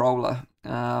the controller.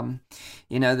 The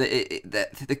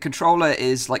controller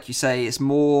is, like you say, it's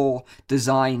more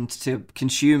designed to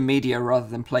consume media rather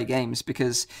than play games,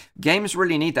 because games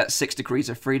really need that 6 degrees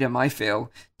of freedom, I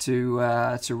feel,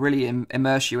 to really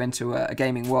immerse you into a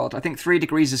gaming world. I think 3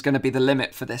 degrees is going to be the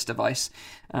limit for this device.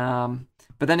 But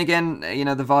then again,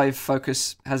 the Vive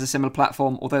Focus has a similar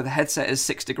platform. Although the headset is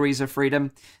 6 degrees of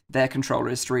freedom, their controller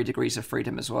is 3 degrees of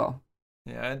freedom as well.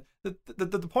 Yeah, and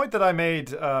the point that I made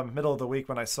middle of the week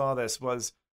when I saw this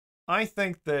was, I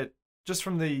think that just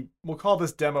from we'll call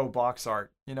this demo box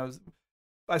art,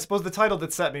 I suppose the title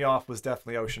that set me off was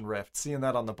definitely Ocean Rift. Seeing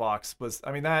that on the box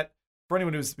that, for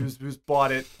anyone who's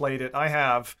bought it, played it, I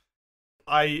have.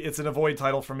 It's an avoid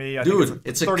title for me. I think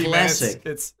it's a classic.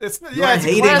 It's You're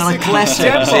hating on a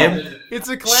classic, Tim. It's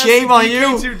a classic. Shame on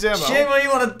you. DK2 demo. Shame on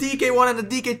you on a DK1 and a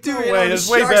DK2. No way, there's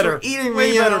way better. Eating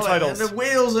way me, better titles. And the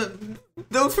whales.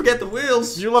 Don't forget the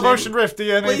whales. You love Ocean Rift, do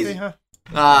you? Please. Huh?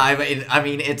 I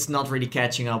mean, it's not really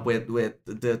catching up with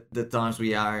the times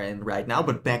we are in right now.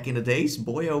 But back in the days,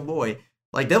 boy oh boy,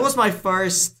 like that was my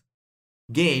first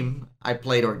game I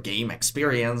played, or game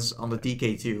experience, on the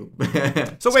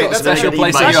DK2. So wait, that's special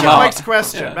place back in your to heart. Mike's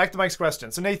question. Yeah. Back to Mike's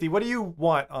question. So Nathan, what do you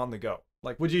want on the Go?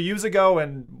 Like, would you use a Go,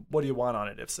 and what do you want on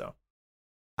it, if so?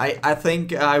 I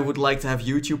think I would like to have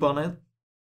YouTube on it.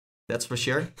 That's for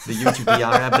sure. The YouTube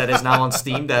VR app that is now on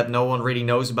Steam, that no one really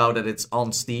knows about, that it's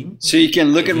on Steam. So you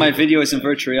can look at my videos in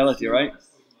virtual reality, right?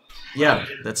 Yeah,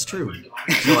 that's true.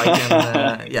 So I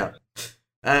can, yeah.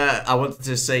 I wanted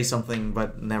to say something,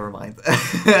 but never mind.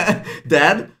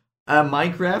 Dad,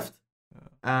 Minecraft.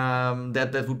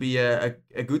 That would be a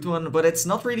good one, but it's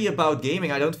not really about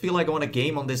gaming. I don't feel like I want to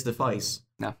game on this device.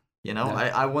 No. No.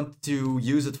 I want to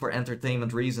use it for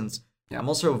entertainment reasons. Yeah. I'm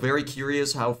also very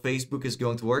curious how Facebook is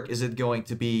going to work. Is it going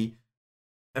to be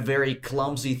a very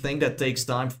clumsy thing that takes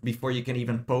time before you can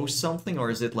even post something, or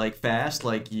is it like fast,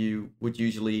 like you would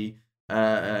usually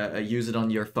use it on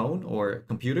your phone or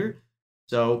computer?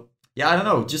 So yeah, I don't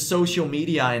know, just social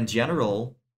media in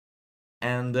general,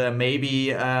 and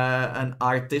maybe an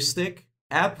artistic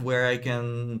app where I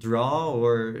can draw,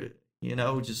 or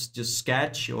just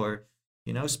sketch, or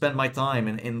spend my time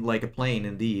in like a plane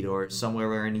indeed, or somewhere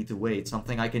where I need to wait,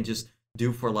 something I can just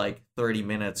do for like 30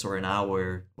 minutes or an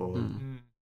hour, or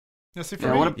Yeah, see,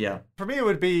 for me, it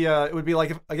would be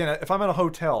like, if I'm in a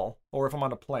hotel or if I'm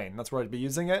on a plane, that's where I'd be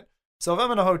using it. So if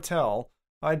I'm in a hotel,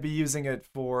 I'd be using it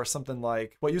for something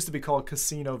like what used to be called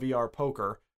Casino VR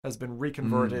Poker, has been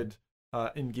reconverted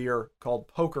in gear, called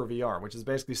Poker VR, which is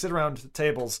basically sit around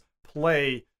tables,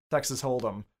 play Texas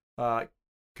Hold'em,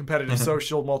 competitive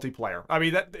social multiplayer. I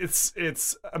mean,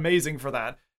 it's amazing for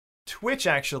that. Twitch,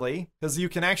 actually, because you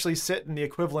can actually sit in the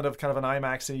equivalent of kind of an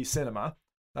IMAX cinema,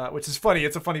 which is funny.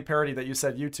 It's a funny parody that you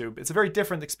said YouTube. It's a very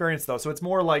different experience, though. So it's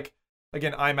more like,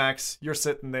 again, IMAX, you're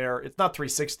sitting there. It's not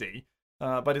 360,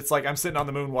 but it's like I'm sitting on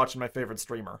the moon watching my favorite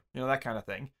streamer, that kind of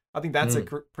thing. I think that's a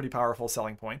pretty powerful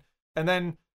selling point. And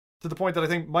then to the point that I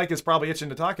think Mike is probably itching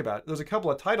to talk about, there's a couple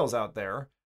of titles out there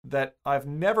that I've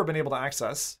never been able to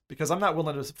access because I'm not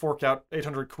willing to fork out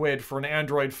 800 quid for an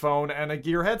Android phone and a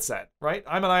Gear headset, right?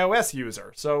 I'm an iOS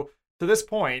user. So to this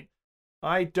point,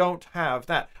 I don't have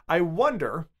that. I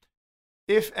wonder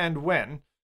if and when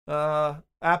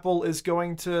Apple is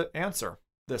going to answer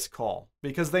this call,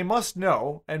 because they must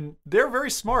know, and they're very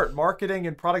smart, marketing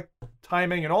and product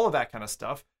timing and all of that kind of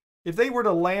stuff. If they were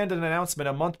to land an announcement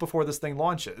a month before this thing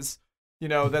launches,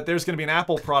 that there's going to be an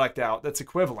Apple product out that's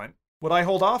equivalent, would I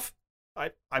hold off?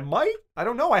 I might. I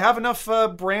don't know. I have enough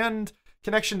brand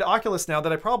connection to Oculus now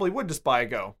that I probably would just buy a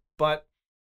Go. But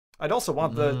I'd also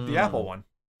want the Apple one.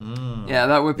 Yeah,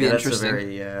 that would be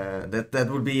interesting. That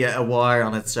would be a wire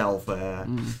on itself.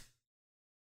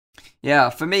 Yeah,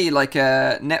 for me, like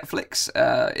Netflix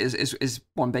is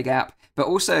one big app, but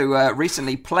also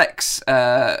recently Plex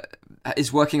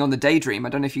is working on the Daydream. I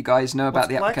don't know if you guys know about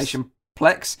the application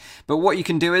Plex, but what you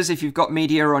can do is if you've got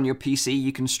media on your PC,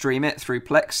 you can stream it through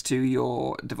Plex to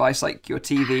your device, like your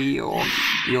TV or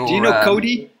your. Do you know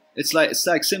Kodi? It's like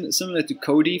similar to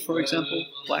Kodi, for example.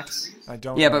 Plex. I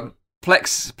don't. Yeah, know. but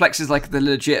Plex is like the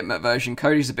legitimate version.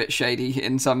 Kodi's a bit shady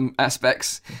in some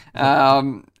aspects.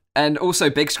 And also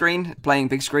big screen, playing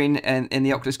big screen in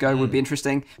the Oculus Go would be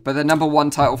interesting. But the number one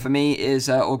title for me is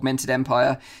Augmented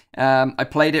Empire. I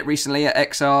played it recently at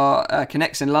XR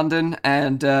Connects in London,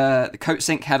 and the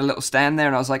Coatsink had a little stand there,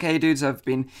 and I was like, hey dudes, I've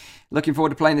been looking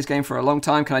forward to playing this game for a long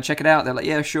time. Can I check it out? They're like,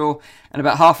 yeah, sure. And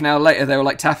about half an hour later, they were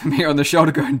like tapping me on the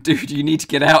shoulder going, dude, you need to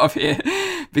get out of here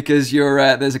because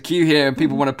there's a queue here and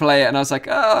people want to play it. And I was like,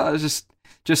 I was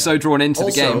just so drawn into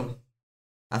the game.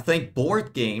 I think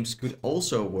board games could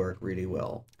also work really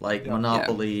well, like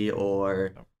Monopoly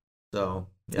or so.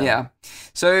 Yeah.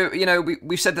 So,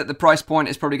 we've said that the price point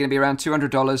is probably going to be around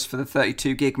 $200 for the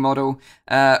 32 gig model,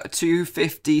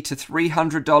 $250 to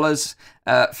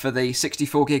 $300 for the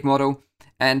 64 gig model.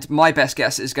 And my best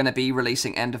guess is going to be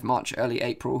releasing end of March, early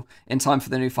April, in time for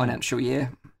the new financial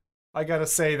year. I gotta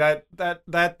say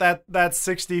that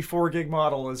 64 gig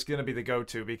model is gonna be the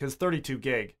go-to, because 32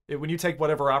 gig, when you take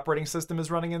whatever operating system is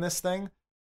running in this thing,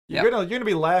 you're gonna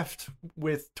be left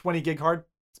with 20 gig hard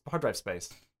drive space.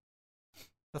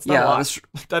 That's not a lot.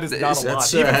 That is not a lot.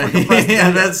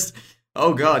 That's.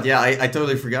 Oh god, yeah, I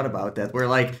totally forgot about that. We're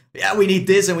like, we need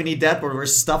this and we need that, but we're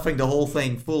stuffing the whole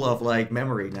thing full of like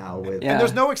memory now. And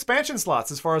there's no expansion slots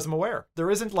as far as I'm aware.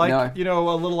 There isn't like a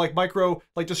little like micro,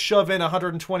 like just shove in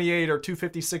 128 or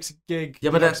 256 gig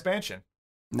expansion.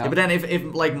 No. Yeah, but then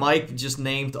if like Mike just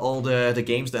named all the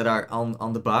games that are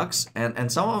on the box, and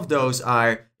some of those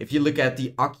are, if you look at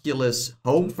the Oculus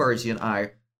Home version,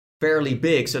 are fairly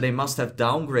big, so they must have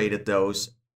downgraded those.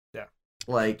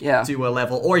 To a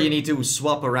level, or you need to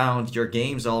swap around your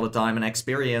games all the time and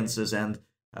experiences and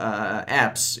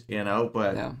apps,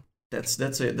 but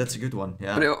that's a good one.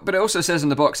 But it also says in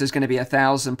the box there's going to be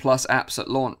 1,000 plus apps at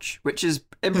launch, which is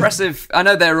impressive. I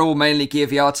know they're all mainly Gear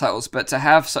VR titles, but to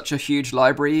have such a huge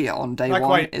library on day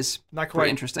one is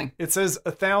pretty interesting. It says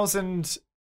 1,000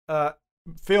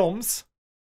 films,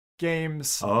 games,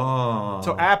 so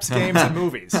apps, games, and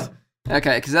movies.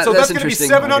 Okay, because that's going to be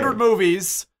 700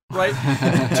 movies. Right,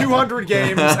 200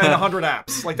 games and 100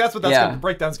 apps. Like that's what the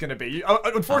breakdown's going to be.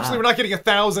 Unfortunately, we're not getting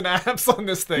 1,000 apps on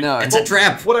this thing. No, it's a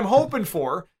trap. What I'm hoping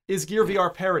for is Gear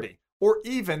VR parity, or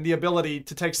even the ability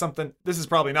to take something. This is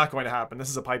probably not going to happen. This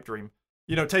is a pipe dream.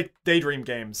 Take Daydream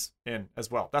games in as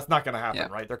well. That's not going to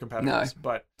happen, right? They're competitors. No.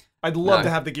 But I'd love to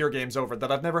have the Gear games over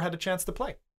that I've never had a chance to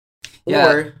play. Yeah.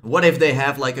 Or what if they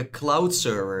have like a cloud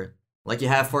server, like you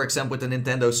have, for example, with the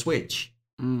Nintendo Switch?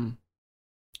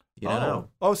 You don't know.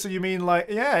 Oh, so you mean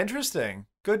interesting.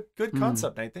 Good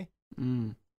concept, Nathan.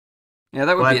 Yeah,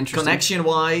 that would be interesting.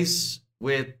 Connection-wise,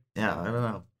 I don't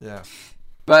know. Yeah.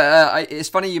 But it's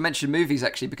funny you mentioned movies,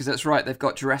 actually, because that's right. They've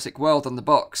got Jurassic World on the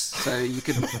box, so you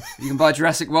can buy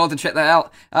Jurassic World and check that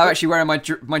out. I'm actually wearing my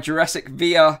Jurassic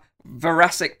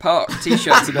Jurassic Park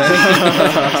t-shirt today.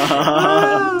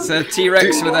 It's a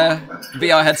T-Rex with a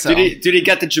VR headset. Did he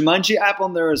get the Jumanji app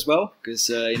on there as well?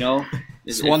 Because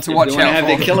it's one to watch out for. You want to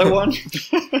have the killer one?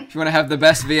 If you want to have the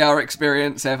best VR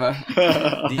experience ever.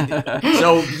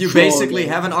 So you basically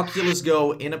have an Oculus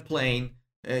Go in a plane.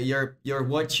 You're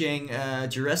watching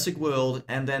Jurassic World,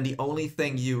 and then the only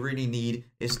thing you really need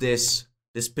is this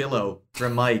pillow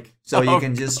from Mike, so you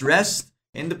can just rest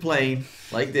in the plane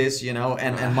like this,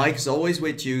 and Mike's always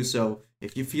with you. So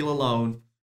if you feel alone,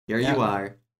 here you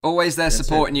are. Always there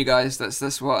supporting you guys.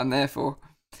 That's what I'm there for.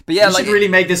 But you should really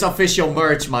make this official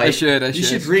merch, Mike. I should. You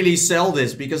should really sell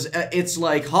this because it's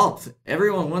like hot.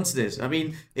 Everyone wants this. I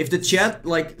mean, if the chat,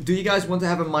 do you guys want to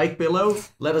have a Mike pillow?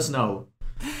 Let us know.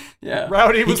 Yeah,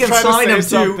 Rowdy was trying to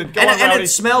say something. And it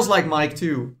smells like Mike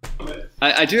too.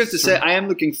 I do have to say, I am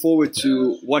looking forward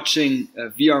to watching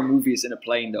VR movies in a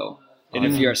plane, though, in a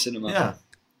VR cinema.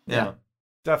 Yeah,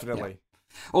 definitely.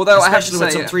 Although especially I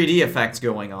have to say, with some 3D effects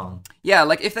going on. Yeah,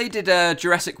 like if they did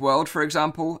Jurassic World, for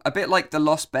example, a bit like The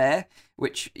Lost Bear,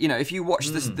 which, if you watch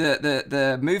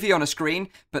the movie on a screen,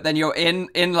 but then you're in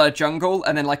a jungle,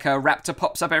 and then like a raptor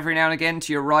pops up every now and again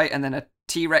to your right, and then a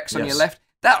T-Rex on your left,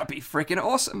 that would be freaking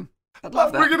awesome. I'd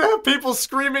love that. We're going to have people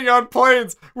screaming on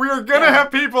planes. We are going to have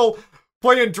people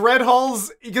playing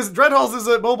Dreadhalls, because Dreadhalls is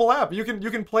a mobile app. You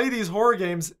can play these horror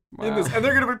games in this, and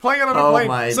they're going to be playing it on a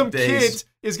plane. Some kid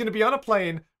is going to be on a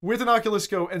plane with an Oculus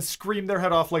Go and scream their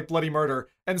head off like bloody murder,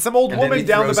 and some old woman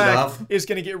down the back is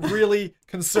going to get really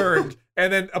concerned,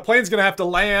 and then a plane's going to have to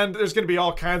land. There's going to be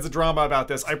all kinds of drama about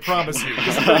this. I promise you,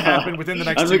 this is going to happen within the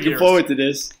next 2 years. I'm looking forward to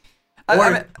this.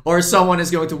 Or someone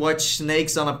is going to watch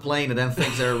snakes on a plane and then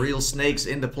thinks there are real snakes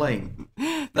in the plane.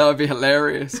 That would be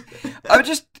hilarious.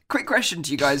 Just quick question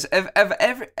to you guys: have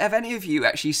any of you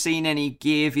actually seen any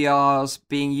Gear VRs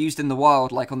being used in the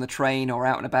wild, like on the train or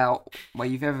out and about, where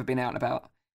you've ever been out and about?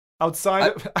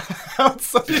 Outside? Who'd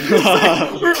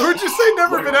you say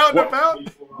never been out and about?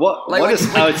 Like, what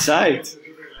is outside?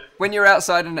 When you're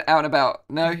outside and out and about.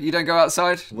 No, you don't go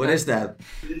outside? What is that?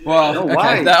 Well, No,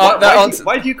 okay. why?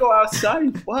 Why do you go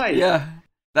outside? Why? Yeah.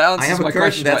 That answers I have a my curtain.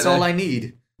 question. That's right all there. I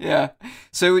need. Yeah.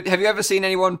 So, have you ever seen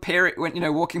anyone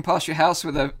walking past your house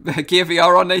with a Gear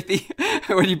VR on, Nathy?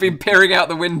 When you've been peering out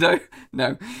the window?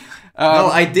 No. No,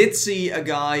 I did see a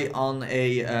guy on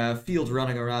a field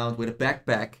running around with a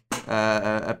backpack,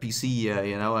 a PC,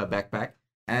 a backpack,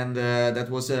 and that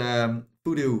was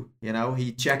Voodoo.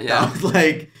 He checked out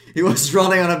like he was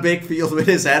running on a big field with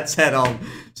his headset on.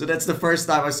 So that's the first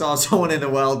time I saw someone in the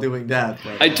wild doing that.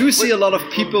 But, I do see a lot of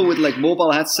people with like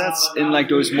mobile headsets in like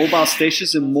those mobile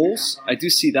stations in malls. I do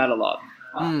see that a lot.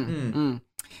 Because You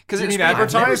it's mean never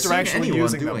advertised or seen actually anyone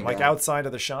using them, doing like that. outside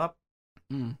of the shop?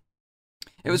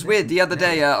 It was weird. The other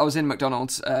day, I was in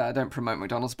McDonald's. I don't promote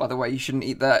McDonald's, by the way. You shouldn't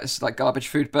eat that. It's like garbage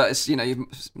food, but it's,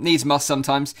 needs must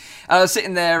sometimes. I was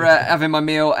sitting there having my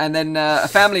meal, and then a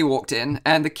family walked in,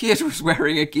 and the kid was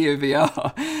wearing a Gear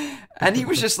VR. And he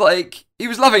was just like, he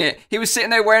was loving it. He was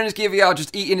sitting there wearing his Gear VR,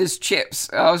 just eating his chips.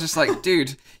 I was just like,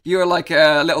 dude, you're like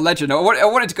a little legend. I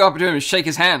wanted to go up to him and shake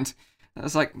his hand. I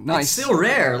was like, nice. It's still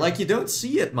rare. Like, you don't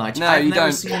see it much. No, I've you never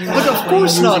don't. seen anyone But of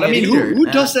course using not. I it mean, either. who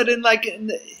does that in like in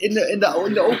the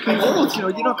open world?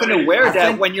 You're not going to wear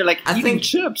that when you're like eating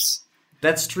chips.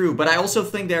 That's true, but I also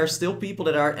think there are still people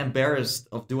that are embarrassed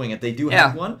of doing it. They do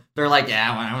have one. They're like,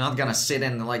 well, I'm not gonna sit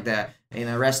in in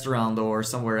a restaurant or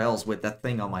somewhere else with that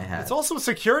thing on my head. It's also a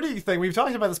security thing. We've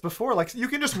talked about this before. Like, you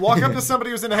can just walk up to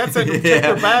somebody who's in a headset and take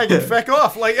their bag and feck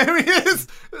off. Like, I mean,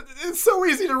 it's so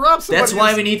easy to rob somebody. That's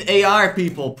why we need AR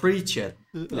people. Preach it.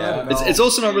 Yeah. It's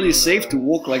also not really safe to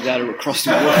walk like that across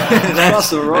the road. Across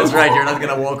the road. That's right. You're not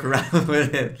gonna walk around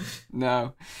with it.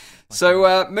 No.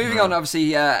 So moving on,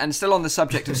 obviously, and still on the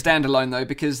subject of standalone though,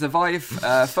 because the Vive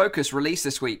Focus released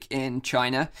this week in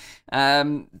China.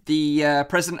 The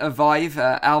president of Vive,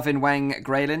 Alvin Wang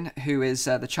Graelin, who is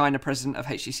the China president of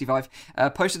HTC Vive,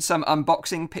 posted some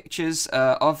unboxing pictures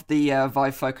of the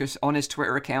Vive Focus on his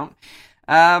Twitter account.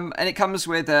 And it comes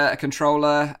with a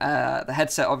controller, the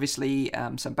headset, obviously,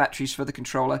 some batteries for the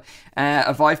controller,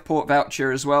 a Vive port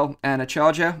voucher as well, and a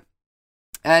charger.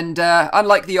 And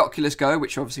unlike the Oculus Go,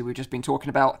 which obviously we've just been talking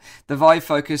about, the Vive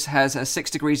Focus has a 6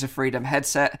 degrees of freedom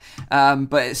headset,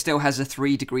 but it still has a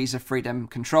 3 degrees of freedom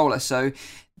controller. So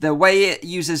the way it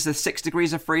uses the 6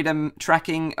 degrees of freedom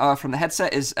tracking from the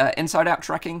headset is inside-out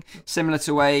tracking, similar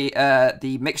to way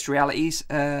the mixed realities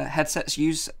headsets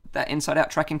use that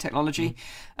inside-out tracking technology.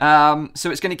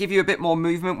 So it's going to give you a bit more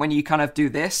movement when you kind of do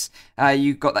this.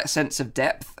 You've got that sense of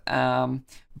depth.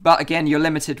 But again, you're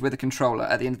limited with a controller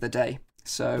at the end of the day.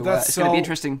 So it's going to be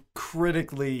interesting.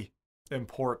 Critically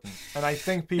important, and I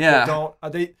think people don't.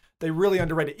 They really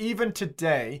underrate it. Even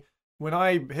today, when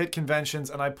I hit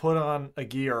conventions and I put on a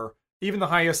gear, even the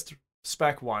highest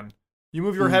spec one, you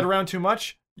move your head around too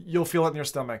much, you'll feel it in your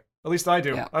stomach. At least I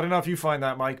do. Yeah. I don't know if you find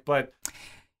that, Mike, but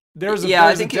there's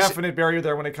a definite barrier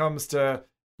there when it comes to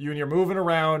you and you're moving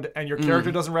around and your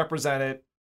character doesn't represent it.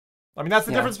 I mean, that's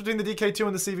the difference between the DK2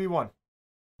 and the CV1.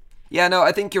 Yeah, no,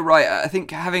 I think you're right. I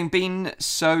think having been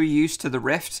so used to the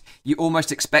Rift, you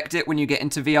almost expect it when you get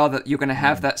into VR that you're going to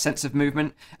have that sense of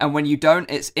movement. And when you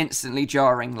don't, it's instantly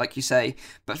jarring, like you say.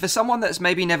 But for someone that's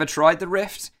maybe never tried the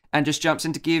Rift and just jumps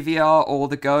into Gear VR or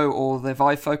the Go or the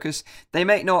Vive Focus, they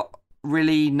may not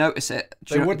really notice it.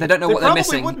 They don't know what they're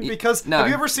missing. They probably wouldn't, because have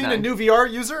you ever seen a new VR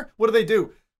user? What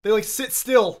do? They like sit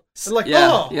still. They're like, they're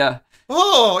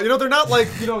not like,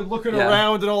 looking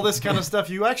around and all this kind of stuff.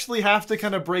 You actually have to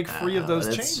kind of break free of those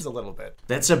chains a little bit.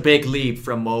 That's a big leap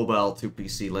from mobile to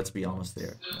PC, let's be honest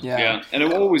there. Yeah, and it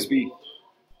will always be.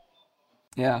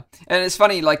 Yeah, and it's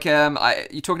funny, like,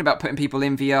 you're talking about putting people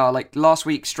in VR. Like, last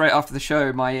week, straight after the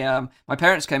show, my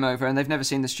parents came over, and they've never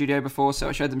seen the studio before, so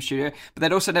I showed them studio, but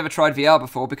they'd also never tried VR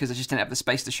before, because I just didn't have the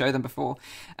space to show them before.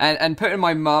 And putting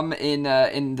my mum in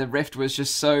the Rift was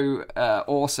just so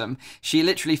awesome. She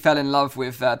literally fell in love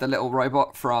with the little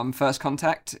robot from First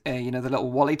Contact, the little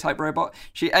Wally-type robot.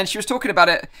 She was talking about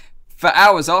it for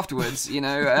hours afterwards,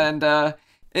 and...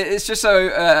 It's just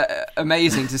so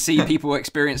amazing to see people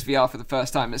experience VR for the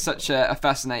first time. It's such a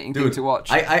fascinating thing to watch.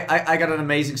 I got an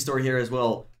amazing story here as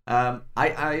well.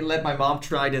 I let my mom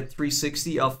try the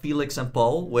 360 of Felix and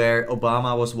Paul, where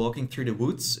Obama was walking through the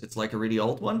woods. It's like a really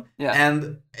old one. Yeah.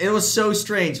 And it was so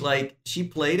strange. Like, she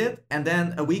played it, and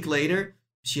then a week later,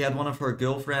 she had one of her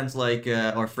girlfriends,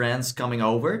 or friends coming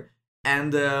over.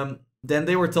 And then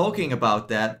they were talking about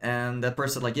that, and that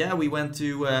person we went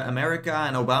to America,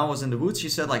 and Obama was in the woods. She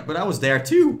said, but I was there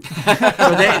too.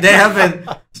 So they haven't.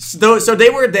 So they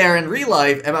were there in real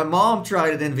life, and my mom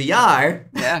tried it in VR.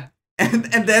 Yeah.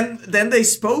 and then they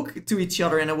spoke to each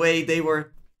other in a way they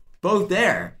were both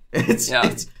there. It's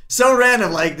so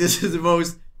random. Like, this is the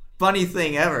most funny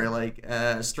thing ever. Like,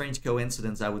 strange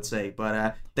coincidence, I would say.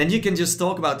 But then you can just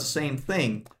talk about the same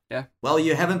thing. Yeah. Well,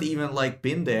 you haven't even like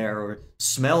been there or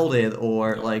smelled it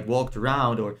or like walked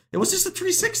around, or it was just a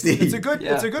 360. It's a good one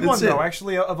That's though. it.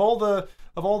 Actually, of all the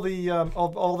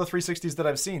 360s that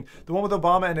I've seen, the one with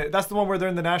Obama in it, that's the one where they're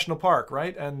in the national park,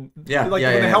 right? And when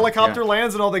the helicopter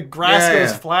lands and all the grass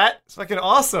goes flat, it's fucking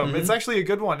awesome. It's actually a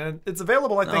good one, and it's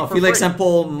available, I think, for Felix free. and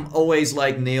Paul always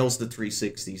like nails the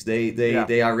 360s.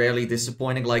 They are rarely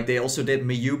disappointing. Like, they also did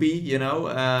Miyubi,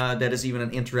 that is even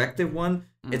an interactive one.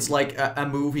 It's like a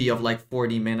movie of like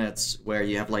 40 minutes where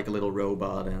you have like a little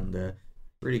robot, and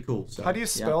pretty cool. So, how do you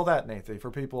spell that, Nathan, for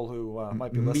people who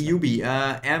might be listening? Miyubi,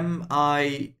 Miyubi.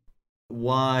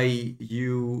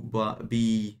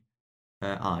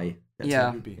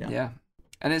 Yeah.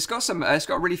 And it's got a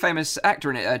really famous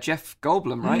actor in it, Jeff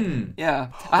Goldblum, right? Yeah.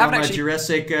 I haven't actually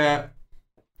Jurassic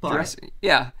Park.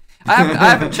 Yeah. I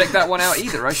haven't checked that one out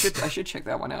either. I should check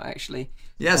that one out, actually.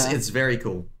 Yes, it's very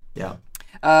cool. Yeah.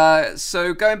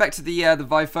 So going back to the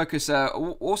Vive Focus,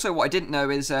 also what I didn't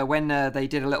know is when they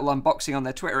did a little unboxing on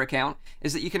their Twitter account,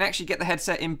 is that you can actually get the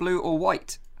headset in blue or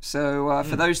white. So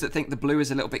for those that think the blue is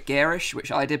a little bit garish,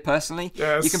 which I did personally,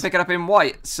 you can pick it up in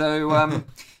white. So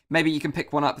maybe you can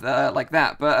pick one up like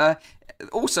that. But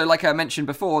also, like I mentioned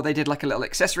before, they did like a little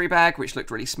accessory bag, which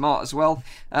looked really smart as well.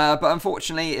 But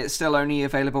unfortunately, it's still only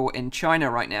available in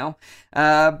China right now.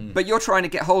 But you're trying to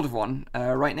get hold of one,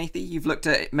 right, Nathan? You've looked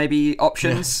at maybe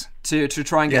options to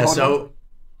try and get hold of one?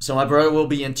 So my brother will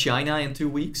be in China in 2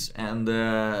 weeks, and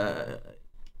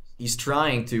he's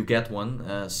trying to get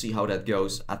one, see how that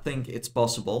goes. I think it's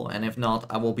possible, and if not,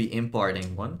 I will be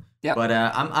importing one. Yeah. But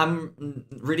I'm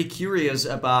really curious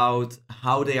about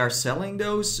how they are selling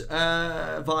those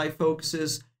Vive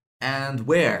Focuses and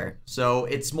where. So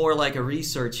it's more like a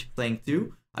research thing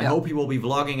too. I hope he will be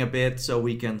vlogging a bit so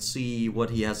we can see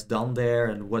what he has done there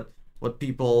and what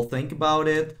people think about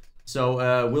it.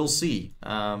 So we'll see.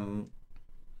 I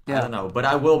don't know, but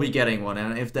I will be getting one,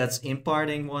 and if that's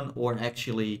importing one or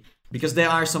actually, because there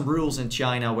are some rules in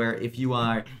China where if you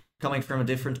are coming from a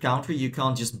different country, you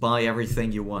can't just buy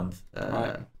everything you want.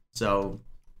 Right. So,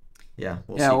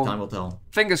 we'll see. Well, time will tell.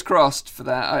 Fingers crossed for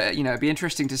that. It'd be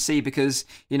interesting to see because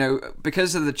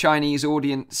of the Chinese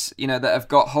audience, that have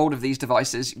got hold of these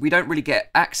devices, we don't really get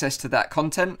access to that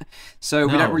content. So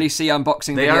we don't really see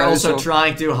unboxing videos. They are also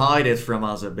trying to hide it from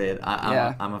us a bit,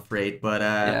 I'm afraid.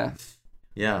 But,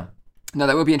 yeah. No,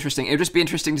 that would be interesting. It would just be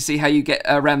interesting to see how you get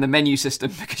around the menu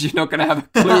system because you're not going to have a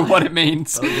clue what it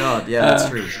means. Oh God, that's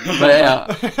true. But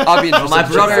I'll be interested. Well, my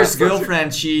brother's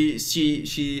girlfriend, she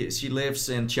lives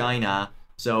in China,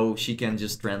 so she can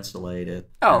just translate it.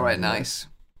 Oh, right, nice.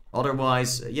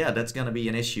 Otherwise, that's gonna be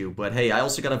an issue. But hey, I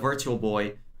also got a Virtual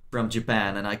Boy from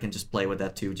Japan, and I can just play with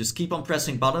that too. Just keep on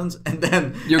pressing buttons, and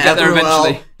then you'll get there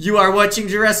eventually. You are watching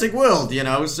Jurassic World,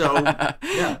 So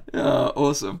yeah.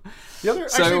 Awesome. The other,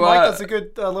 actually, Mike, that's a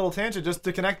good little tangent, just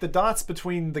to connect the dots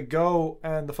between the Go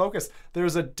and the Focus.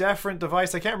 There's a different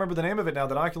device, I can't remember the name of it now,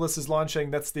 that Oculus is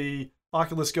launching that's the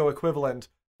Oculus Go equivalent,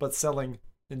 but selling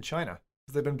in China.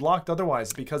 They've been blocked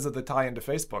otherwise because of the tie-in to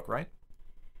Facebook, right?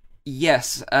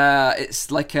 Yes,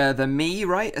 it's like the Me,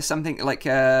 right? Or something like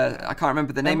I can't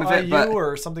remember the name of it, but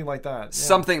or something like that. Yeah.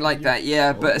 Something like that,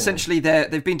 yeah. But essentially,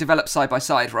 they've been developed side by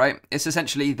side, right? It's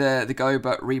essentially the Go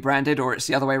but rebranded, or it's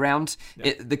the other way around.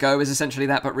 Yeah. The Go is essentially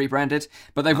that but rebranded,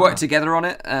 but they've worked together on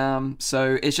it.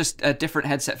 So it's just a different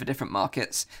headset for different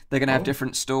markets. They're gonna have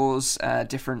different stores,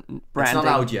 different branding. It's not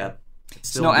out yet.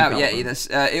 It's not out yet either.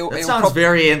 That sounds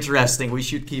very interesting. We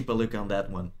should keep a look on that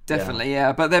one. Definitely,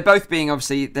 yeah. But they're both being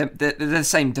obviously they're the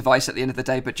same device at the end of the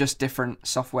day, but just different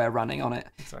software running on it.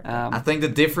 Exactly. I think the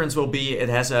difference will be it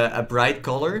has a bright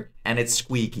color and it's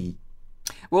squeaky.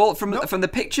 Well, from the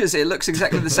pictures, it looks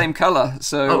exactly the same color.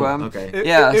 So okay.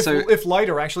 If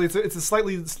lighter, actually, it's a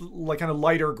slightly like kind of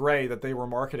lighter gray that they were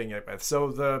marketing it with. So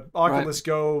the Oculus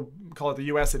Go, call it the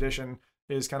US edition,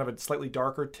 is kind of a slightly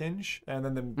darker tinge, and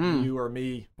then the You or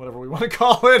Me, whatever we want to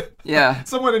call it. Yeah.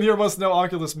 Someone in here must know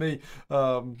Oculus Me,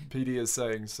 PD is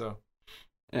saying, so.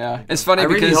 Yeah, it's funny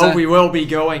because... I really because, hope we will be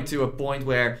going to a point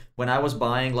where when I was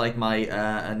buying like my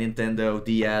Nintendo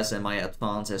DS and my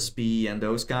Advance SP and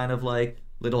those kind of like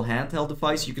little handheld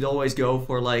device, you could always go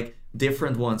for like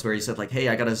different ones where you said like, hey,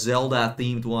 I got a Zelda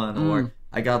themed one, or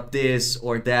I got this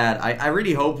or that. I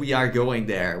really hope we are going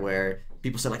there where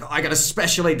people say like, oh, I got a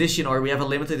special edition, or we have a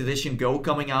limited edition Go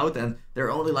coming out, and there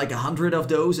are only like 100 of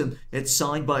those, and it's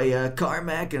signed by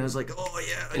Carmack, and it's like, oh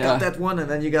yeah, I got that one, and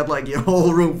then you got like your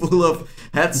whole room full of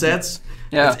headsets.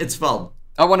 Yeah, it's fun.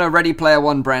 I want a Ready Player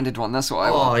One branded one. That's what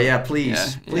I want. Oh yeah,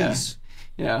 please.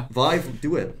 Yeah. Vive,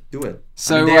 do it.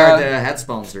 So I mean, they are the head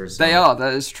sponsors. So they are.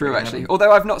 That is true, actually.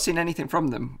 Although I've not seen anything from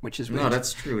them, which is weird. No,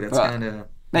 that's true. That's kind of...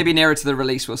 Maybe nearer to the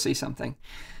release, we'll see something.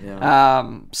 Yeah.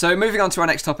 So moving on to our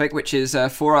next topic, which is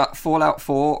Fallout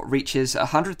 4 reaches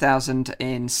 100,000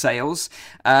 in sales.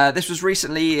 This was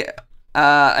recently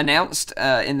announced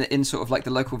in sort of like the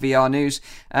local VR news.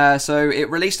 So it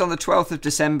released on the 12th of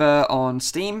December on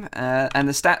Steam, and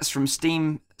the stats from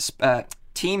Steam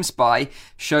Team Spy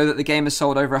show that the game has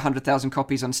sold over 100,000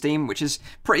 copies on Steam, which is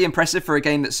pretty impressive for a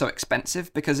game that's so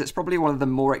expensive, because it's probably one of the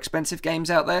more expensive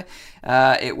games out there.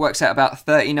 It works out about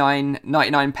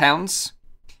 £39.99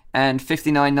 and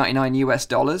 $59.99 US.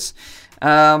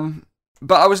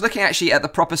 But I was looking actually at the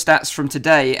proper stats from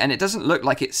today, and it doesn't look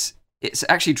like it's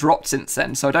actually dropped since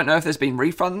then. So I don't know if there's been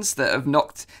refunds that have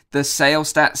knocked the sale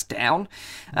stats down.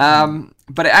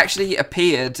 But it actually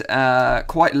appeared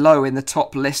quite low in the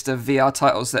top list of VR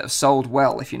titles that have sold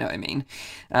well, if you know what I mean.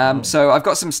 So I've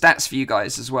got some stats for you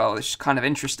guys as well, which is kind of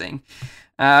interesting.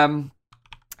 So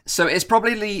it's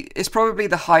probably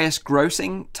the highest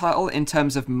grossing title in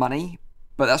terms of money,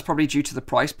 but that's probably due to the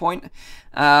price point.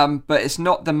 But it's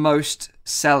not the most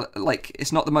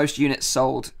it's not the most units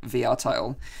sold VR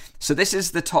title. So this is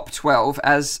the top 12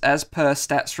 as per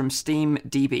stats from Steam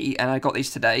DB, and I got these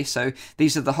today. So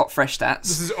these are the hot fresh stats.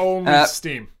 This is only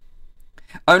Steam.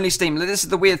 Only Steam. This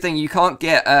is the weird thing. You can't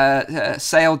get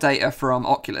sale data from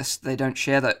Oculus. They don't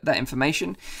share that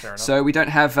information. So we don't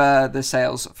have the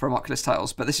sales from Oculus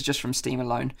titles, but this is just from Steam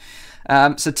alone.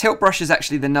 So Tilt Brush is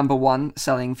actually the number one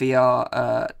selling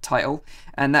VR title,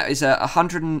 and that is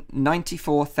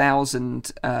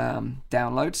 194,000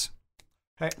 downloads.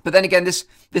 Hey. But then again, this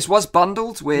was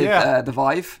bundled with the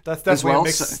Vive. That's definitely a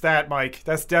mixed stat, Mike.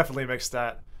 That's definitely a mixed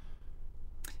stat.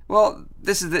 Well,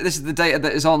 this is the data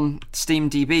that is on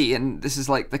SteamDB, and this is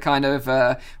like the kind of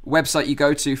website you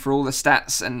go to for all the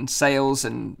stats and sales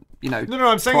and No,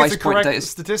 I'm saying it's a correct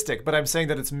statistic, but I'm saying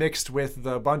that it's mixed with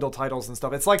the bundle titles and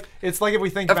stuff. It's like if we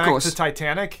think back to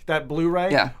Titanic, that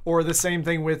Blu-ray, or the same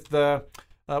thing with the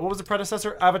what was the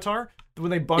predecessor, Avatar, when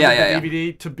they bundled the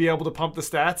DVD to be able to pump the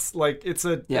stats. Like it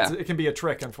can be a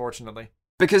trick, unfortunately.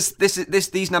 Because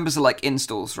these numbers are like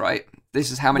installs, right? This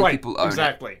is how many people own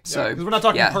exactly. it. So because we're not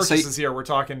talking purchases here, we're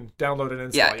talking download and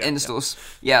install. Yeah, installs.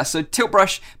 Yeah, so Tilt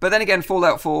Brush, but then again,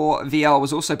 Fallout 4 VR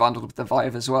was also bundled with the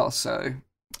Vive as well, so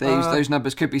those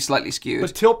numbers could be slightly skewed.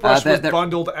 But Tilt Brush was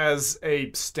bundled as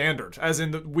a standard, as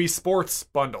in the Wii Sports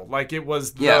bundle. Like it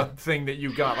was the thing that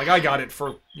you got. Like I got it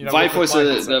for Vive was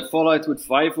the Fallout with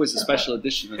Vive was a special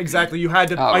edition. Exactly, you had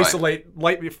to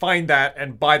find that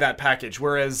and buy that package,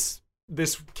 whereas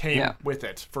this came with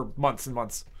it for months and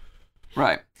months.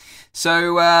 Right.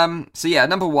 So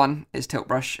number one is Tilt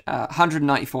Brush,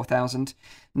 194,000.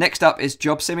 Next up is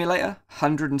Job Simulator,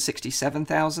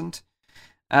 167,000.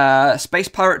 Space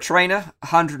Pirate Trainer,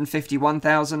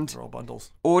 151,000. They're all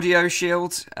bundles. Audio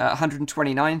Shield,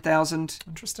 129,000.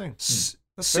 Interesting. That's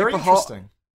very interesting.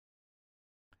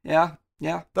 Yeah.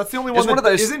 That's the only one that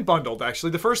isn't bundled,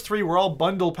 actually. The first three were all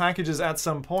bundle packages at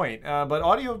some point. But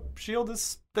Audio Shield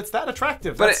that's that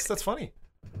attractive. That's funny.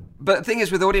 But the thing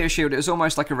is, with Audio Shield, it was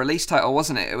almost like a release title,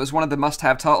 wasn't it? It was one of the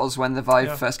must-have titles when the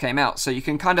Vive first came out, so you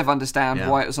can kind of understand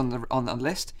why it was on the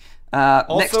list.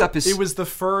 Also, next up is... it was the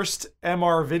first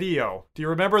MR video. Do you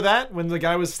remember that? When the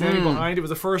guy was standing behind, it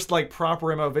was the first proper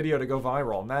MR video to go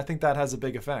viral, and I think that has a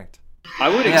big effect. I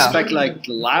would expect the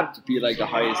lab to be the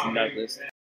highest in that list.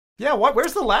 Yeah,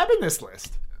 where's the lab in this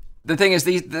list? The thing is,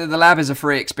 the lab is a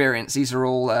free experience. These are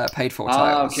all paid for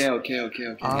titles. Okay.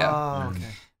 Okay.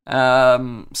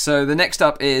 So the next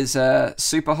up is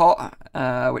Super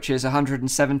Hot, which is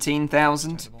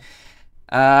 117,000.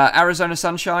 Arizona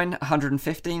Sunshine,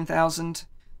 115,000.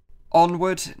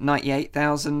 Onward,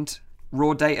 98,000.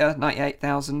 Raw Data,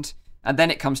 98,000. And then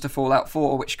it comes to Fallout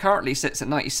 4, which currently sits at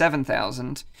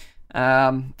 97,000.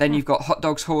 Then you've got Hot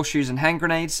Dogs, Horseshoes, and Hand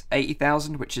Grenades,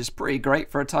 80,000, which is pretty great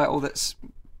for a title that's,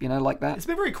 like that. It's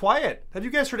been very quiet. Have you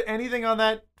guys heard anything on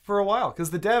that for a while? Because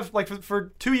the dev,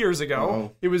 for 2 years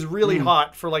ago, it was really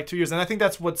hot for 2 years, and I think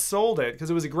that's what sold it, because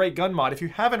it was a great gun mod. If you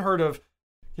haven't heard of,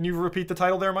 can you repeat the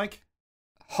title there, Mike?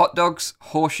 Hot Dogs,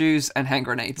 Horseshoes, and Hand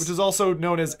Grenades. Which is also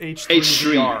known as H3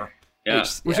 VR. Yeah.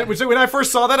 Which when I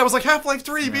first saw that, I was like, Half-Life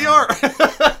 3 VR!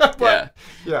 But,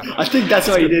 I think that's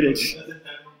why you did it.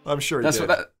 I'm sure he did.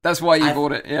 That's why you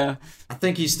bought it. Yeah. I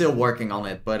think he's still working on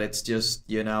it, but it's just,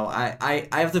 I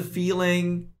have the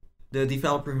feeling the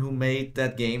developer who made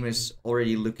that game is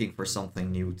already looking for something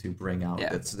new to bring out. Yeah.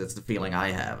 That's the feeling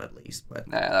I have, at least. But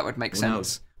Yeah, that would make who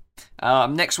sense.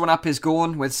 Next one up is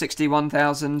Gorn with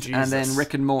 61,000, and then Jesus.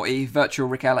 Rick and Morty Virtual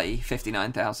Reality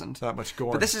 59,000. That much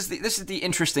gore. But this is the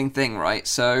interesting thing, right?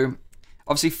 So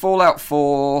obviously Fallout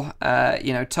 4,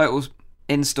 total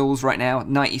installs right now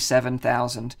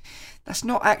 97,000. That's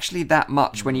not actually that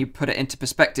much when you put it into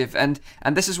perspective. And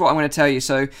this is what I'm going to tell you.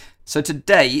 So to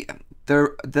date,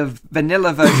 the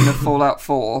vanilla version of Fallout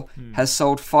 4 has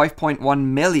sold 5.1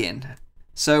 million.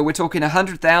 So we're talking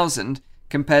 100,000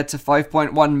 compared to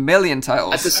 5.1 million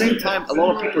titles. At the same time, a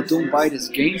lot of people don't buy this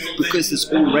game because it's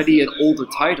already an older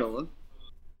title.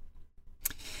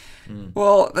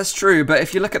 Well, that's true, but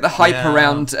if you look at the hype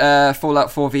around Fallout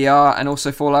 4 VR and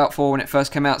also Fallout 4 when it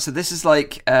first came out, so this is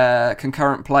like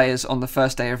concurrent players on the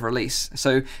first day of release.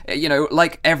 So,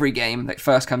 like every game that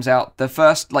first comes out, the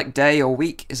first day or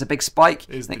week is a big spike,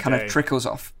 and it kind of trickles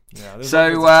off. Yeah,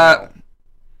 so,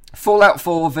 Fallout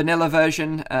 4 vanilla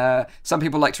version, some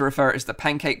people like to refer it as the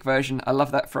pancake version. I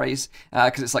love that phrase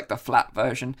because it's like the flat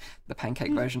version, the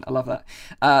pancake version. I love that.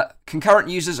 Concurrent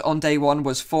users on day one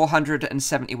was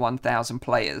 471,000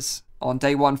 players on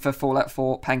day one for Fallout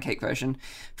 4 pancake version.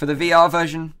 For the VR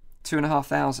version,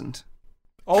 2,500.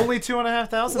 Only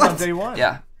 2,500 on day one.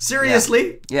 Yeah.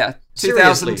 Seriously? Yeah.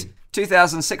 Seriously?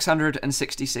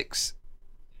 2,666.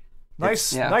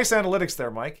 Nice analytics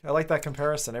there, Mike. I like that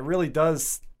comparison. It really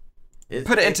does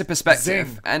put it into perspective,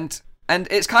 zing. and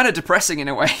it's kind of depressing in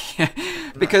a way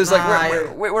because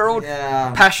we're all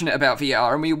passionate about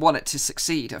VR and we want it to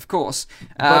succeed, of course.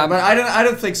 But I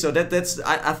don't think so.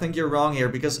 I think you're wrong here,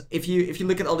 because if you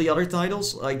look at all the other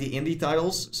titles, like the indie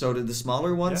titles, so the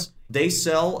smaller ones, they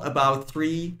sell about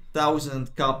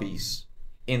 3,000 copies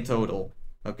in total.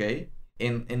 Okay,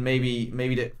 in maybe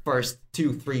the first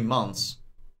 2-3 months.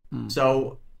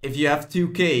 So if you have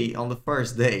 2K on the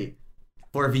first day.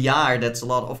 For VR, that's a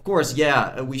lot. Of course,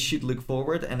 we should look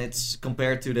forward, and it's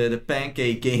compared to the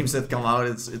pancake games that come out,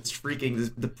 it's freaking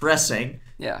depressing.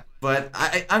 Yeah. But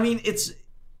I mean, it's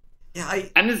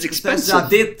and it's expensive. Bethesda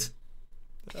did.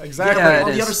 Exactly. Yeah,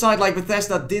 on the other side,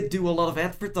 Bethesda did do a lot of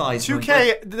advertising.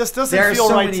 2K, this doesn't feel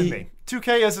right to me.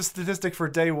 2K as a statistic for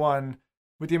day one,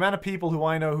 with the amount of people who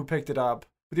I know who picked it up,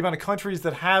 with the amount of countries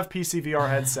that have PC VR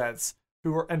headsets,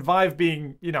 and Vive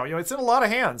being, it's in a lot of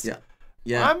hands. Yeah.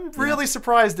 Yeah, I'm really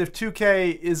surprised if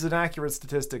 2K is an accurate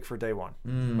statistic for day one.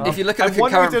 If you look at the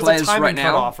concurrent concurrent players players right right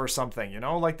now, now, off or something,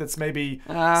 that's maybe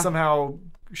somehow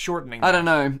shortening. I don't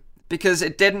know, because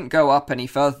it didn't go up any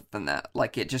further than that.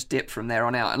 It just dipped from there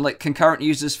on out. And concurrent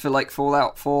users for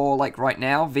Fallout 4, right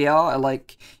now, VR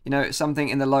are something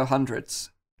in the low hundreds.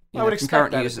 I would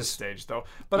expect that at this stage, though.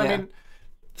 But I mean,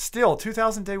 still,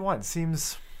 2,000 day one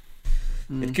seems.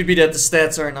 It could be that the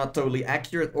stats are not totally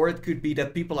accurate, or it could be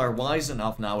that people are wise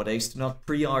enough nowadays to not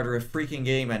pre-order a freaking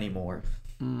game anymore.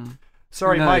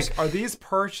 Sorry, Mike, are these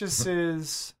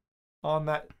purchases on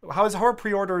that? How are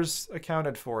pre-orders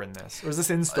accounted for in this? Or is this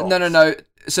install? No.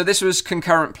 So this was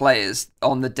concurrent players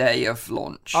on the day of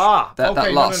launch.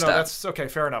 Okay, no. That's okay.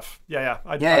 Fair enough.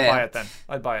 I'd buy it then.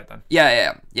 I'd buy it then.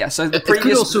 Yeah. So It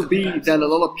could also be that a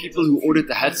lot of people who ordered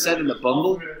the headset in the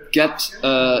bundle get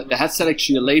the headset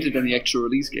actually later than the actual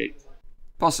release date.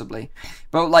 Possibly.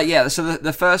 But so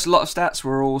the first lot of stats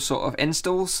were all sort of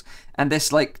installs, and this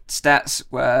stats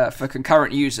were for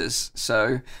concurrent users.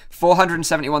 So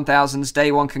 471,000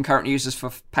 day one concurrent users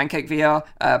for Pancake VR,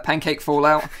 Pancake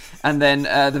Fallout, and then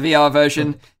the VR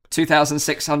version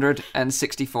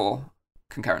 2,664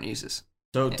 concurrent users.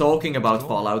 So talking about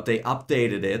Fallout, they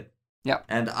updated it. Yeah.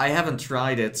 And I haven't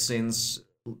tried it since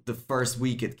the first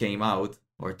week it came out,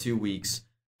 or 2 weeks.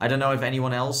 I don't know if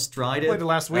anyone else tried it. Played it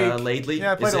last week. Lately.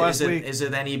 Yeah, I played it last week. Is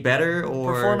it any better,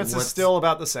 or performance is still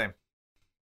about the same?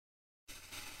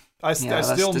 I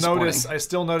still notice.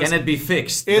 Can it be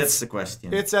fixed? That's the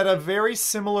question. It's at a very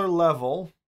similar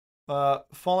level.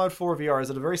 Fallout 4 VR is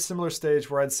at a very similar stage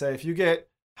where I'd say if you get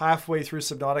halfway through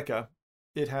Subnautica,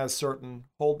 it has certain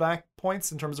holdback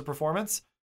points in terms of performance.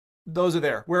 Those are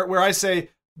there. Where I say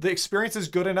the experience is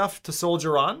good enough to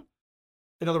soldier on.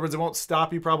 In other words, it won't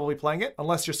stop you probably playing it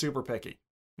unless you're super picky,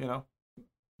 But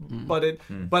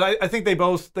I think they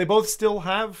both still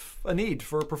have a need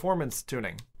for performance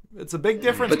tuning. It's a big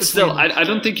difference. But still, I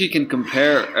don't think you can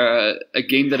compare a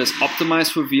game that is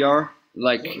optimized for VR,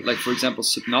 like for example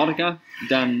Subnautica,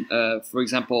 than for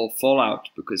example Fallout,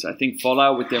 because I think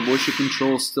Fallout with their motion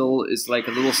control still is a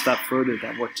little step further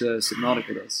than what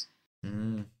Subnautica does.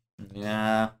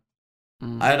 Yeah.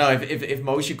 I don't know if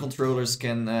motion controllers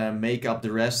can make up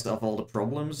the rest of all the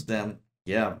problems, then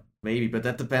yeah, maybe. But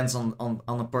that depends on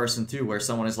a person too, where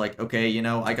someone is like, okay,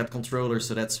 I got controllers,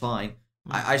 so that's fine.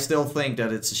 I still think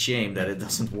that it's a shame that it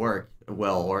doesn't work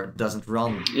well or it doesn't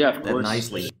run that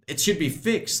nicely. It should be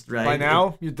fixed, right? By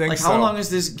now, you'd think so. How long is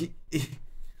this?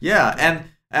 Yeah,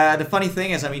 and the funny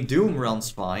thing is, I mean, Doom runs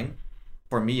fine,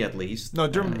 for me at least. No,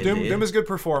 Doom is good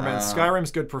performance. Skyrim's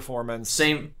good performance.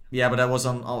 Same, yeah, but that was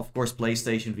on, of course,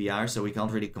 PlayStation VR, so we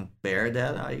can't really compare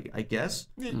that, I guess.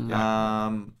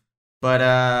 Yeah.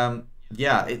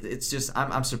 Yeah, it's just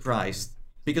I'm surprised.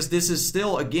 Because this is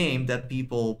still a game that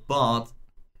people bought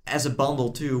as a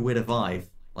bundle too with a Vive,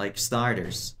 like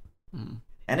starters.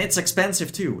 And it's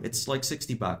expensive too. It's like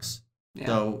 $60. Yeah.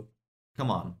 So, come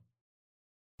on.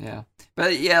 Yeah.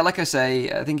 But yeah, like I say,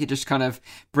 I think it just kind of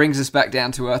brings us back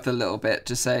down to earth a little bit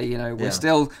to say, we're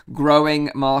still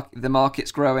growing, the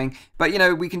market's growing, but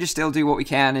we can just still do what we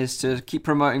can, is to keep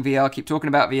promoting VR, keep talking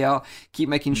about VR, keep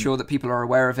making sure that people are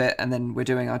aware of it, and then we're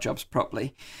doing our jobs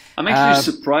properly. I'm actually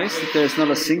surprised that there's not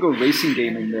a single racing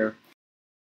game in there.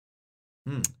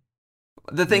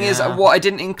 The thing is, what I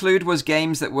didn't include was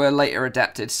games that were later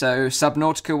adapted. So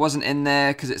Subnautica wasn't in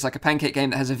there because it's like a Pancake game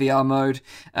that has a VR mode.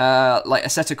 Like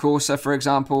Assetto Corsa, for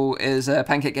example, is a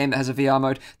Pancake game that has a VR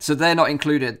mode. So they're not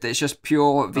included. It's just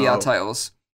pure VR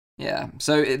titles. Yeah.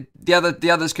 So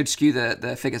the others could skew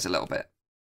the figures a little bit.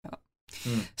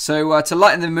 So to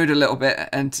lighten the mood a little bit,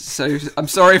 and so I'm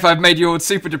sorry if I've made you all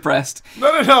super depressed. No.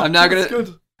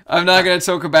 I'm now going to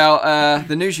talk about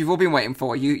the news you've all been waiting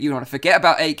for. You want to forget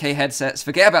about 8K headsets,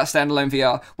 forget about standalone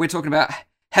VR. We're talking about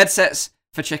headsets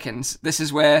for chickens. This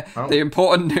is where the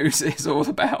important news is all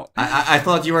about. I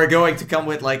thought you were going to come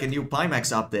with like a new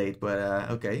Pimax update, but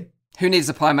okay. Who needs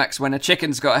a Pimax when a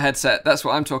chicken's got a headset? That's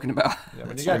what I'm talking about. Yeah,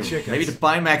 when you got chickens. Maybe the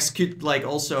Pimax could like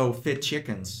also fit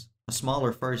chickens. A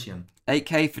smaller version.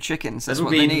 8K for chickens. That's that would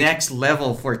what be they need. Next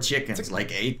level for chickens, like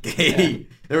 8K. Yeah.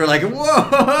 They were like,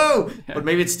 whoa! Yeah. But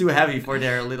maybe it's too heavy for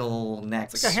their little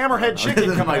necks. It's like a hammerhead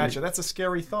chicken coming at you. That's a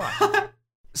scary thought.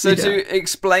 So to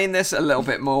explain this a little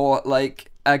bit more,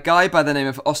 like a guy by the name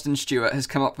of Austin Stewart has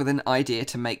come up with an idea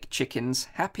to make chickens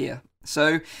happier.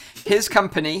 So his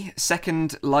company,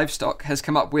 Second Livestock, has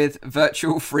come up with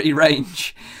virtual free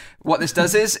range. What this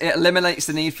does is it eliminates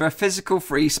the need for a physical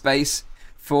free space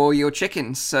for your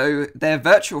chickens. So they're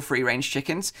virtual free range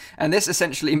chickens, and this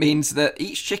essentially means that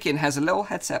each chicken has a little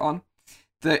headset on,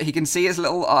 that he can see his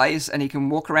little eyes, and he can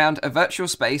walk around a virtual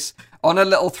space on a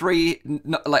little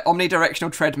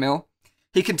omnidirectional treadmill.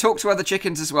 He can talk to other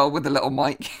chickens as well with a little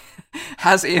mic,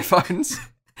 has earphones,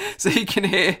 so he can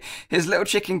hear his little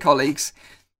chicken colleagues.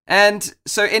 And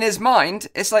so in his mind,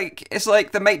 it's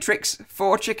like the Matrix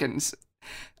for chickens.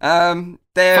 Funny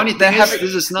thing is,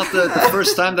 this is not the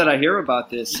first time that I hear about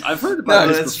this. I've heard about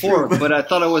this before, but I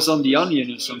thought it was on The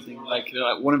Onion or something, like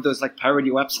one of those like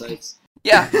parody websites.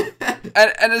 Yeah,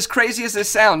 and as crazy as this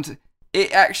sounds,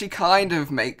 it actually kind of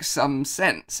makes some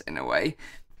sense in a way,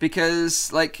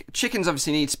 because like chickens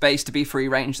obviously need space to be free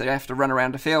range. They have to run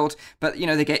around a field, but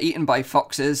they get eaten by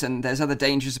foxes, and there's other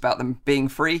dangers about them being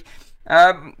free.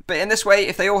 But in this way,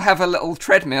 if they all have a little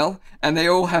treadmill and they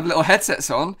all have little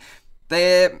headsets on,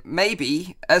 they're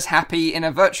maybe as happy in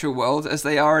a virtual world as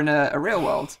they are in a real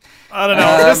world. I don't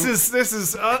know. This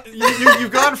is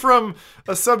you've gone from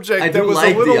a subject that was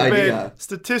a little bit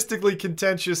statistically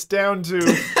contentious down to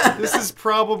this is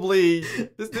probably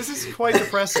this is quite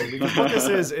depressing, because what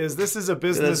this is a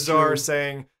business czar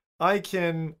saying, I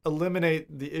can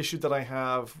eliminate the issue that I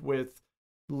have with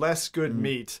less good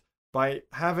meat by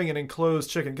having an enclosed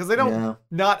chicken, because they don't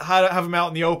not have them out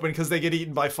in the open because they get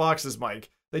eaten by foxes, Mike.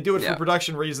 They do it for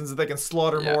production reasons, that they can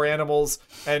slaughter more animals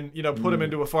and, put them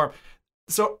into a farm.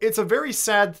 So it's a very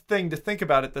sad thing to think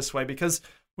about it this way, because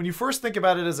when you first think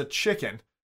about it as a chicken,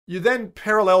 you then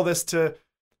parallel this to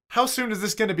how soon is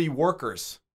this going to be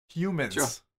workers,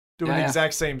 humans, doing the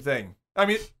exact same thing. I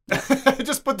mean,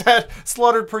 just put that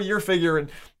slaughtered per year figure and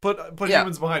put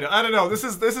humans behind it. I don't know. This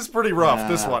is pretty rough.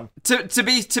 This one.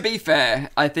 To be fair,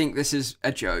 I think this is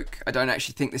a joke. I don't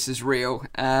actually think this is real.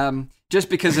 Just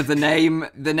because of the name.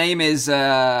 The name is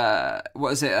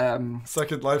what is it?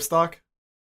 Second Livestock.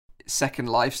 Second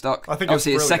Livestock. I think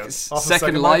obviously it's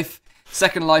Second Life.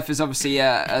 Second Life is obviously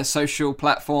a social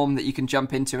platform that you can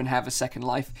jump into and have a second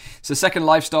life. So Second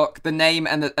Livestock, the name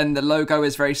and the logo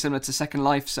is very similar to Second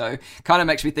Life, so kind of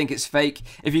makes me think it's fake.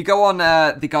 If you go on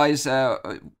the guy's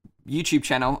YouTube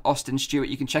channel, Austin Stewart.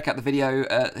 You can check out the video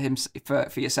him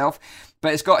for yourself.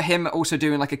 But it's got him also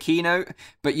doing like a keynote,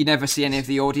 but you never see any of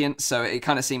the audience, so it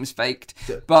kind of seems faked.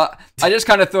 But I just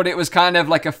kind of thought it was kind of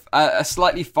like a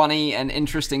slightly funny and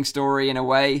interesting story in a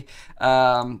way,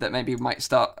 that maybe might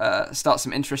start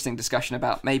some interesting discussion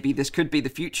about maybe this could be the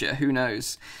future. Who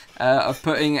knows? Of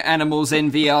putting animals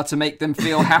in VR to make them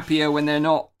feel happier when they're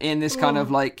not in this kind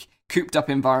of like cooped up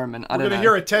environment. I don't know. We're going to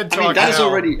hear a TED talk. I mean,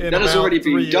 that now is already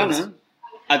being 3 years. done. Huh?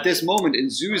 At this moment in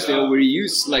zoos, they already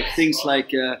use like things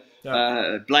like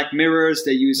black mirrors.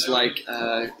 They use like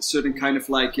certain kind of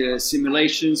like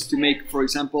simulations to make, for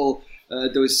example,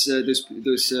 those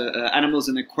animals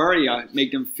in aquaria,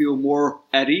 make them feel more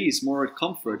at ease, more at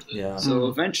comfort. Yeah. So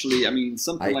eventually, I mean,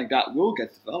 something like that will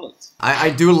get developed. I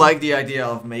do like the idea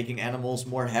of making animals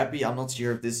more happy. I'm not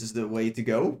sure if this is the way to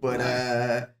go,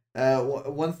 but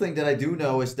one thing that I do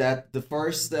know is that the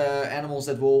first animals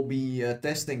that will be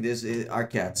testing this are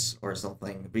cats or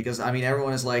something. Because, I mean,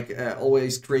 everyone is like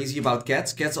always crazy about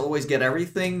cats. Cats always get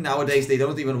everything. Nowadays, they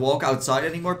don't even walk outside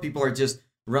anymore. People are just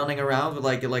running around with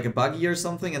like a buggy or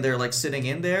something, and they're like sitting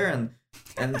in there.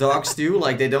 And dogs too,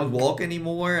 like they don't walk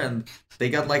anymore, and they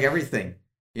got like everything.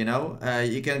 You know,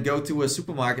 you can go to a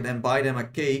supermarket and buy them a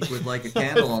cake with like a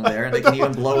candle on there, and they can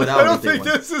even blow it out. I don't think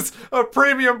this is a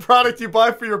premium product you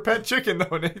buy for your pet chicken,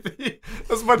 though, Nathan.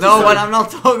 But I'm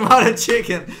not talking about a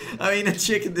chicken. I mean, a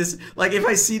chicken. This, like, if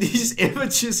I see these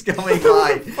images coming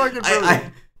by,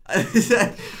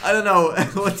 I don't know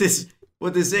what this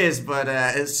is, but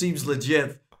it seems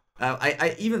legit.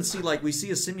 I even see, like, we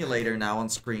see a simulator now on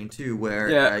screen too,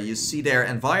 where you see their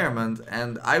environment,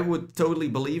 and I would totally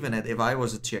believe in it if I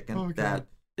was a chicken.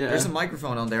 There's a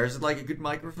microphone on there. Is it like a good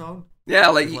microphone? Yeah,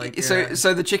 like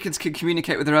so the chickens can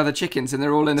communicate with their other chickens, and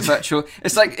they're all in a virtual.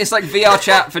 It's like VR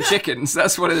chat for chickens.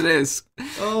 That's what it is.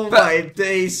 Oh my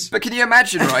days! But can you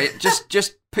imagine, right?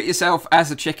 Just put yourself as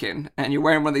a chicken, and you're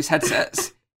wearing one of these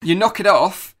headsets. You knock it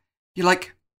off. You're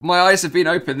like, my eyes have been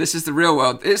opened. This is the real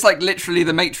world. It's like literally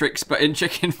the Matrix, but in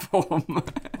chicken form.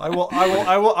 I will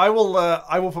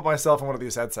put myself in one of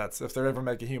these headsets if they ever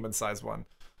make a human-sized one.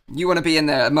 You want to be in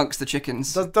there amongst the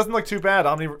chickens. Doesn't look too bad.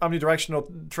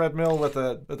 Omnidirectional treadmill with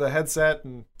a headset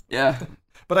and yeah.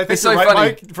 But I think it's so right, funny.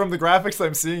 Mike, from the graphics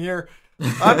I'm seeing here,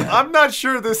 I'm not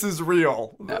sure this is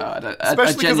real. No, I don't.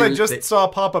 Especially because I just saw a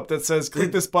pop-up that says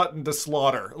click this button to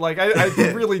slaughter. Like I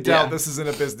really doubt this isn't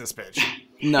a business pitch.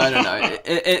 No.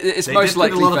 It's they most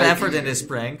likely put a lot fake. of effort in this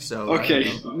prank. So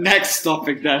okay, next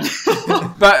topic then.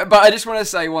 but I just want to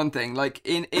say one thing. Like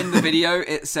in the video,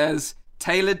 it says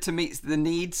tailored to meet the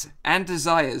needs and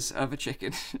desires of a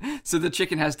chicken. So the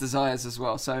chicken has desires as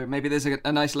well. So maybe there's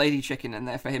a nice lady chicken in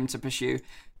there for him to pursue.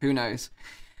 Who knows?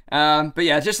 But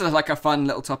yeah, just like a fun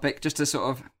little topic, just to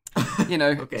sort of,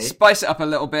 spice it up a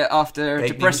little bit after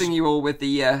Fake depressing news. you all with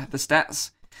the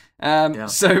stats.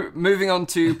 So moving on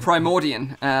to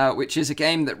Primordian, which is a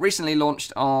game that recently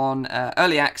launched on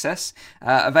early access,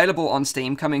 available on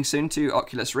Steam, coming soon to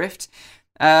Oculus Rift.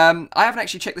 I haven't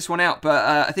actually checked this one out,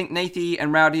 but I think Nathy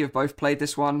and Rowdy have both played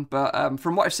this one. But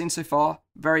from what I've seen so far,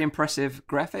 very impressive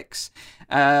graphics.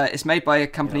 It's made by a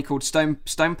company called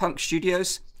Stonepunk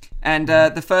Studios. And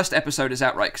the first episode is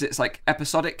out, right? Because it's like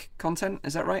episodic content.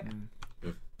 Is that right?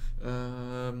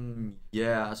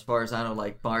 Yeah, as far as I know,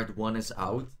 like part 1 is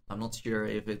out. I'm not sure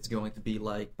if it's going to be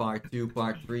like part 2,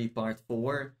 part 3, part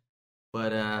 4.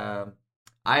 But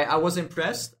I was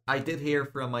impressed. I did hear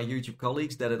from my YouTube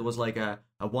colleagues that it was like a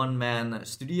one-man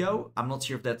studio. I'm not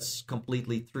sure if that's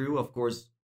completely true. Of course,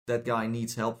 that guy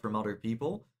needs help from other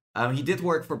people. He did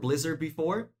work for Blizzard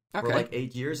before for like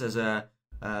 8 years as a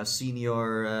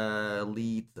senior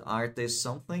lead artist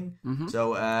something. Mm-hmm.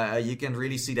 So you can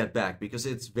really see that back because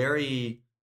it's very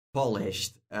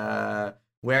polished.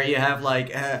 Where you have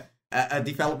like a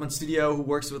development studio who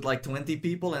works with like 20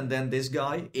 people, and then this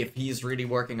guy, if he's really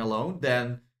working alone,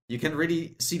 then you can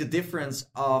really see the difference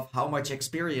of how much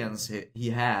experience he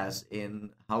has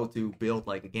in how to build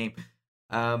like a game.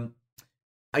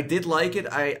 I did like it.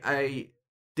 I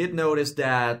did notice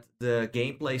that the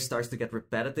gameplay starts to get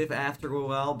repetitive after a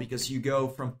while because you go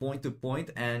from point to point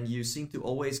and you seem to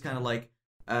always kind of like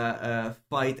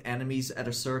fight enemies at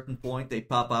a certain point. They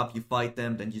pop up, you fight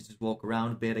them, then you just walk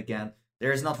around a bit again.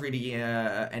 There's not really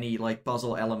any like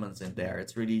puzzle elements in there.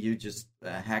 It's really you just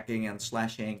hacking and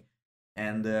slashing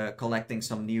and collecting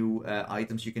some new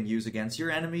items you can use against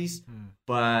your enemies.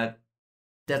 But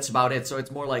that's about it. So it's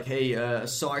more like, hey,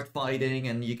 sword fighting,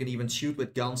 and you can even shoot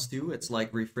with guns too. It's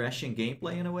like refreshing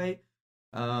gameplay in a way.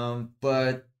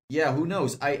 But yeah, who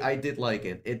knows? I did like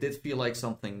it. It did feel like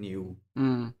something new.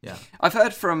 Yeah. I've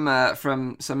heard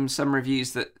from some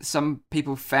reviews that some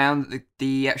people found that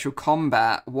the actual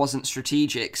combat wasn't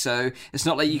strategic, so it's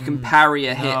not like you can parry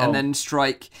a hit and then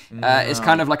strike. It's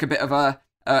kind of like a bit of a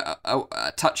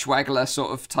touch waggler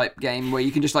sort of type game where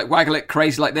you can just like waggle it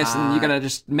crazy like this, and you're gonna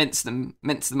just mince them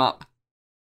up.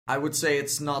 I would say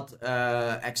it's not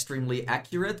extremely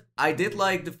accurate. I did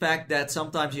like the fact that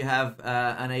sometimes you have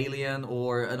an alien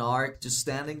or an Ark just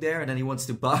standing there, and then he wants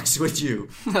to box with you.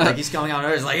 Like he's coming out,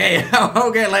 and he's like, "Hey,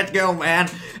 okay, let's go, man!"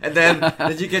 And then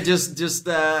you can just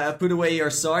put away your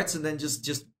swords and then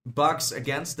just box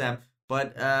against them.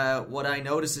 But what I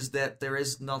noticed is that there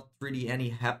is not really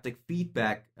any haptic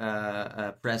feedback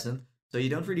present. So you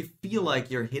don't really feel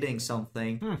like you're hitting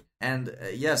something. And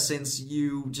since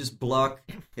you just block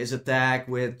his attack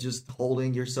with just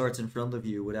holding your swords in front of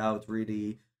you without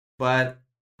really... But,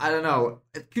 I don't know,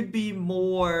 it could be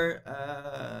more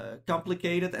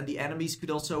complicated, and the enemies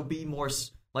could also be more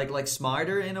like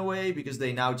smarter in a way, because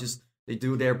they now they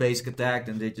do their basic attack,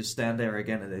 and they just stand there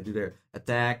again and they do their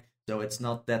attack. So it's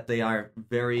not that they are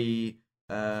very,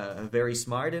 very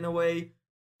smart in a way,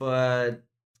 but...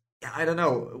 I don't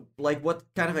know, like what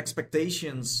kind of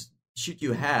expectations should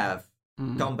you have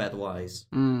combat-wise?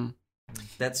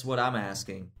 That's what I'm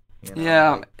asking. You know?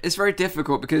 Yeah, it's very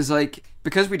difficult because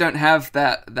we don't have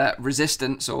that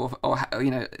resistance or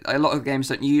you know, a lot of games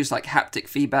don't use like haptic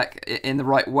feedback in the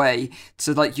right way.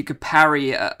 So like you could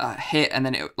parry a hit and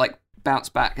then it like bounce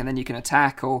back and then you can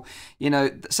attack, or you know,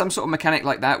 some sort of mechanic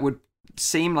like that would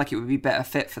seem like it would be better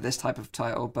fit for this type of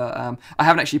title, but I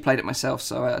haven't actually played it myself,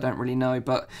 so I don't really know.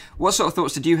 But what sort of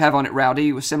thoughts did you have on it,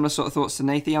 Rowdy? Were similar sort of thoughts to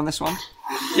Nathie on this one?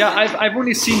 Yeah, I've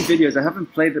only seen videos. I haven't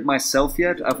played it myself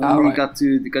yet. I've only got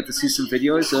to see some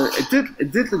videos.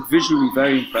 It did look visually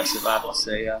very impressive, I have to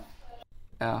say.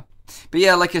 Yeah. But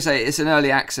yeah, like I say, it's an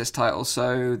early access title,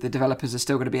 so the developers are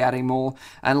still going to be adding more.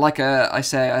 And like I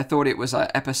say, I thought it was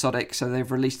episodic, so they've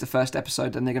released the first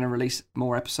episode, and they're going to release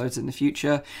more episodes in the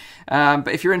future. But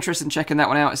if you're interested in checking that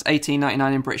one out, it's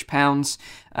 $18.99 in British pounds,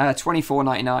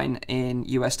 $24.99 in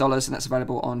US dollars, and that's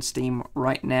available on Steam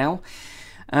right now.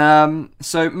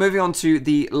 So moving on to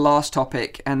the last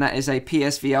topic, and that is a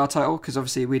PSVR title, because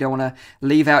obviously we don't want to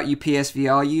leave out you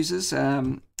PSVR users.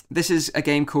 This is a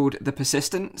game called The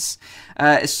Persistence.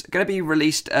 It's going to be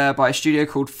released by a studio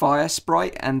called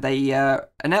Firesprite, and they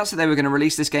announced that they were going to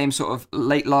release this game sort of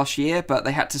late last year, but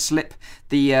they had to slip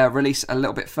the release a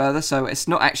little bit further, so it's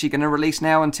not actually going to release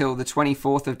now until the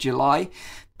 24th of July.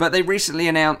 But they recently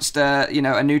announced, a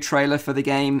new trailer for the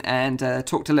game and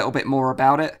talked a little bit more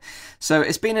about it. So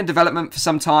it's been in development for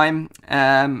some time,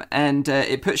 and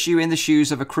it puts you in the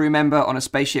shoes of a crew member on a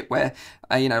spaceship where,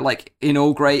 like in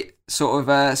all great sort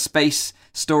of space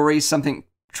stories, something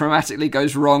traumatically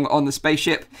goes wrong on the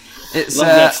spaceship. It's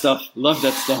Love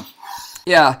that stuff.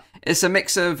 Yeah. It's a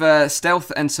mix of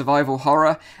stealth and survival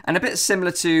horror, and a bit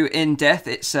similar to In Death.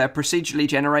 It's procedurally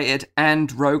generated and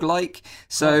roguelike,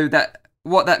 so that...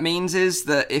 What that means is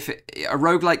that a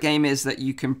roguelike game is that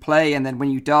you can play, and then when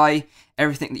you die,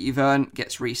 everything that you've earned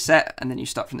gets reset, and then you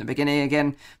start from the beginning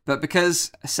again. But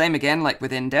because, same again, like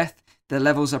within Death, the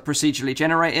levels are procedurally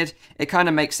generated, it kind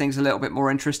of makes things a little bit more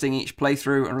interesting each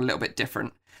playthrough and a little bit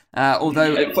different.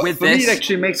 Although for with me, it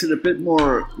actually makes it a bit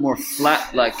more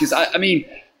flat, like, because I mean,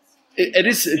 it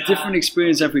is a different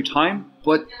experience every time,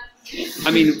 but.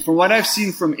 I mean, from what I've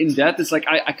seen from In Death, it's like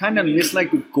I kind of miss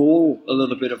like the goal a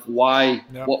little bit of why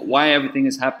everything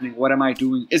is happening. What am I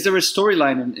doing? Is there a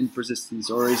storyline in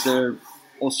Persistence, or is there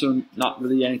also not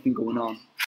really anything going on?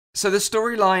 So the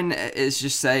storyline is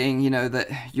just saying, that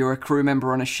you're a crew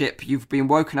member on a ship. You've been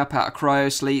woken up out of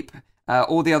cryosleep.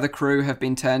 All the other crew have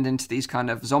been turned into these kind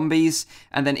of zombies,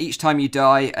 and then each time you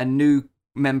die, a new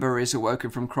member is awoken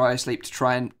from cryosleep to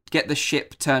try and get the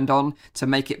ship turned on to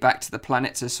make it back to the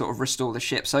planet to sort of restore the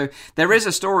ship. So there is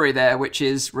a story there, which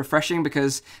is refreshing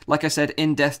because, like I said,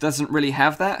 In Death doesn't really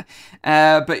have that.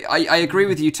 But I agree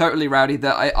with you totally, Rowdy,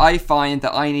 that I find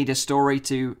that I need a story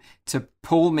to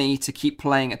pull me to keep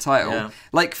playing a title. Yeah.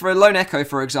 Like for Lone Echo,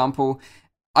 for example,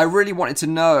 I really wanted to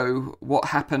know what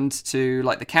happened to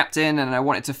like the captain, and I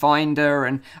wanted to find her,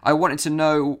 and I wanted to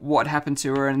know what had happened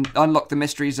to her and unlock the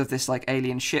mysteries of this like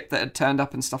alien ship that had turned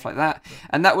up and stuff like that.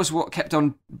 And that was what kept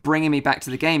on bringing me back to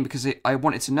the game, because I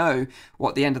wanted to know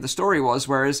what the end of the story was.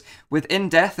 Whereas with In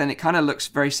Death, and it kind of looks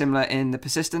very similar in The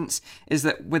Persistence, is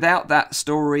that without that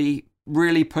story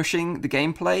really pushing the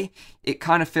gameplay, it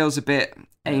kind of feels a bit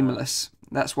aimless.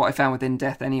 That's what I found with In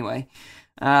Death anyway.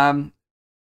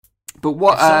 But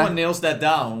what if someone nails that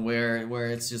down, where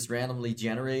it's just randomly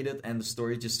generated and the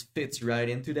story just fits right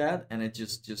into that, and it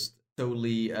just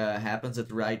totally happens at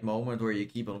the right moment, where you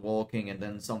keep on walking and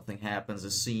then something happens,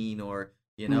 a scene, or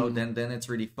then it's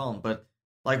really fun. But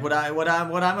like what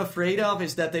I'm afraid of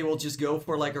is that they will just go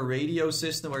for like a radio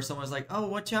system where someone's like, oh,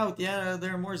 watch out, yeah,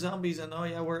 there are more zombies, and oh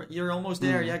yeah, you're almost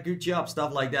there, yeah, good job,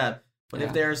 stuff like that. But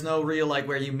if there's no real, like,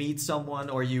 where you meet someone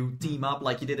or you team up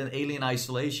like you did in Alien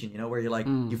Isolation, where you're like,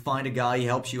 you find a guy, he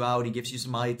helps you out, he gives you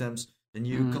some items, then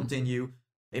you continue.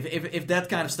 If that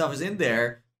kind of stuff is in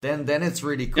there, then it's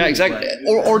really cool. Yeah, exactly.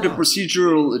 Or the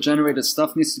procedural generated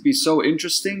stuff needs to be so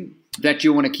interesting that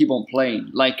you want to keep on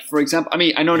playing. Like, for example, I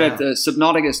mean, I know that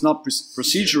Subnautica is not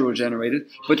procedural generated,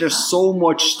 but there's so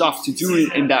much stuff to do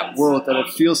in that world that it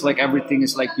feels like everything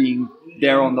is like being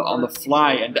there on the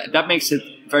fly, and that makes it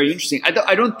very interesting.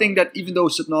 I don't think that even though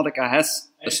Subnautica has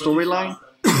a storyline,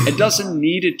 it doesn't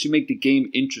need it to make the game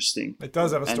interesting. It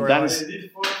does have a storyline.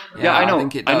 Yeah, I know. I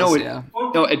think it does,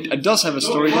 No, it does have a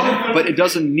storyline, but it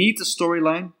doesn't need the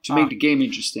storyline to make the game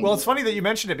interesting. Well, it's funny that you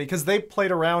mentioned it, because they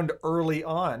played around early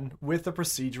on with the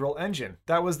procedural engine.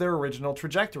 That was their original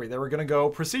trajectory. They were going to go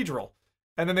procedural.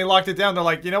 And then they locked it down. They're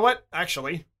like, you know what?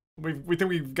 Actually, we think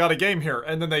we've got a game here.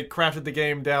 And then they crafted the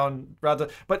game down rather.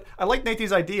 But I like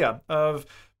Nathan's idea of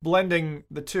blending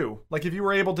the two. Like, if you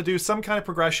were able to do some kind of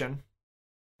progression.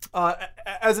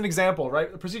 As an example,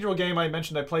 right? The procedural game I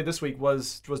mentioned I played this week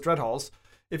was Dread Halls.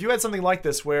 If you had something like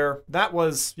this where that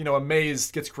was, a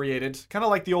maze gets created, kind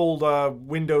of like the old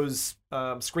Windows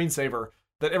screensaver,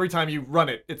 that every time you run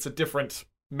it, it's a different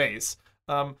maze.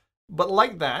 But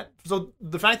like that, so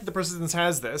the fact that the Persistence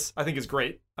has this, I think is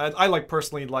great. I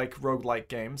personally like roguelike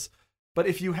games. But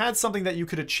if you had something that you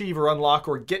could achieve or unlock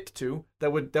or get to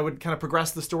that would kind of progress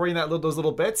the story in those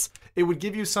little bits, it would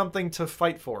give you something to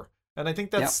fight for. And I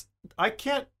think I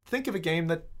can't think of a game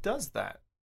that does that.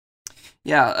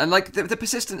 Yeah, and like the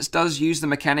Persistence does use the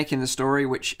mechanic in the story,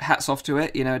 which hats off to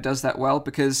it, it does that well,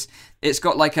 because it's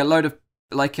got like a load of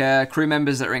like crew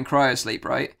members that are in cryosleep,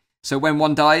 right? So when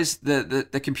one dies,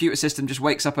 the computer system just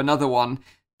wakes up another one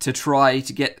to try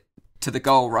to get to the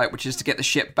goal, right, which is to get the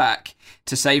ship back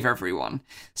to save everyone.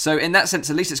 So in that sense,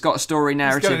 at least it's got a story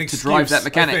narrative to drive that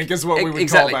mechanic. I think is what we would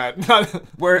exactly. call that.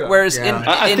 Whereas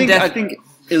I think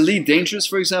Elite Dangerous,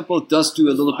 for example, does do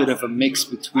a little bit of a mix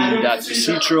between that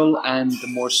procedural and the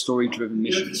more story-driven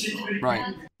missions.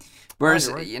 Right. Whereas,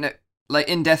 like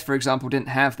In Death, for example, didn't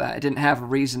have that. It didn't have a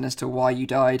reason as to why you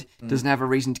died. Doesn't have a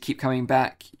reason to keep coming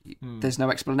back. There's no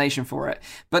explanation for it.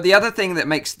 But the other thing that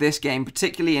makes this game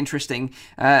particularly interesting,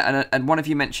 and one of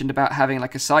you mentioned about having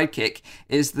like a sidekick,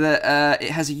 is that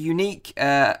it has a unique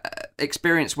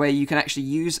experience where you can actually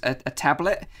use a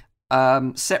tablet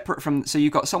separate from, so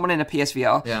you've got someone in a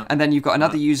PSVR, and then you've got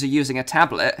another user using a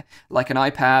tablet, like an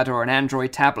iPad or an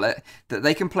Android tablet, that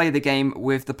they can play the game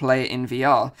with the player in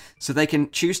VR. So they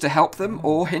can choose to help them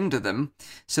or hinder them.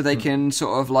 So they can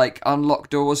sort of like unlock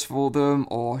doors for them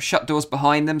or shut doors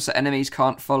behind them so enemies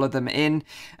can't follow them in.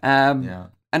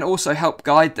 And also help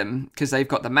guide them because they've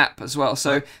got the map as well.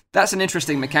 So that's an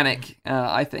interesting mechanic,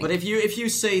 I think. But if you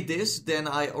say this, then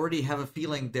I already have a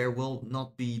feeling there will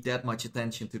not be that much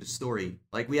attention to the story.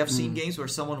 Like, we have seen games where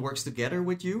someone works together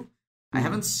with you. I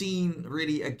haven't seen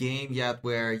really a game yet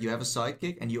where you have a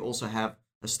sidekick and you also have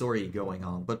a story going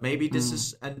on. But maybe this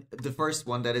is the first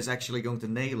one that is actually going to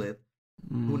nail it.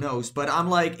 Who knows? But I'm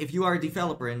like, if you are a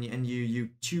developer and you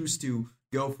choose to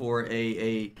go for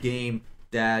a game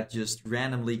that just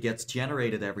randomly gets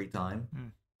generated every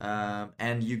time,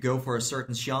 and you go for a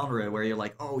certain genre where you're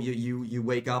like, oh, you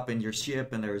wake up in your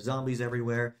ship and there are zombies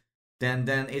everywhere, then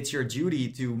it's your duty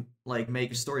to like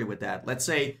make a story with that. Let's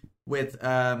say with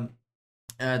the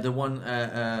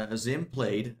one Zim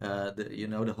played,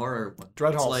 the horror one,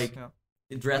 Dread Halls, like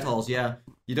Dread Halls,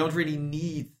 you don't really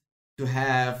need to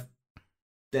have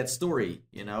that story,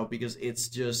 because it's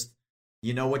just,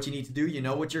 you know what you need to do, you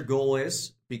know what your goal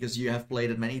is, because you have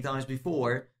played it many times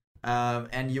before,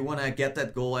 and you want to get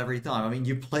that goal every time. I mean,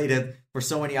 you played it for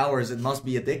so many hours, it must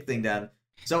be addicting then.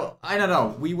 So, I don't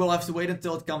know, we will have to wait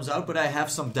until it comes out, but I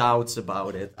have some doubts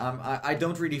about it. I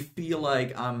don't really feel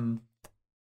like I'm...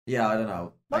 Yeah, I don't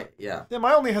know.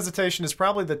 My only hesitation is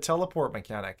probably the teleport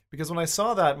mechanic, because when I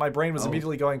saw that, my brain was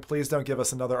immediately going, please don't give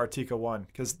us another Artica 1,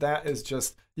 because that is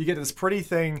just... You get this pretty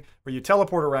thing where you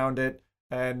teleport around it,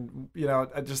 and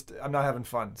I'm not having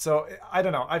fun. So I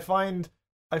don't know. I find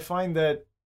that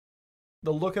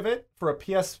the look of it for a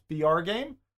PSVR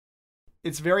game,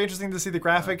 it's very interesting to see the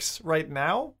graphics right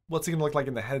now. What's it going to look like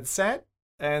in the headset?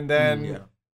 And then,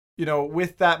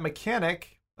 with that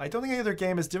mechanic, I don't think any other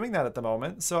game is doing that at the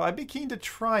moment. So I'd be keen to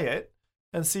try it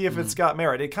and see if it's got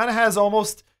merit. It kind of has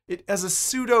almost, it has a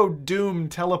pseudo Doom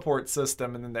teleport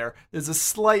system in there. There's a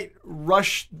slight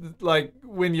rush, like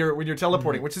when you're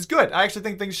teleporting, which is good. I actually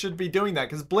think things should be doing that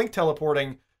because blink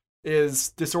teleporting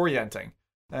is disorienting,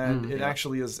 and it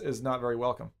actually is not very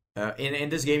welcome. In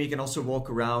this game, you can also walk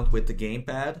around with the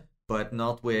gamepad, but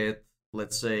not with,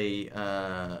 let's say,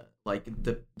 like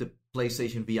the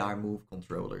PlayStation VR Move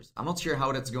controllers. I'm not sure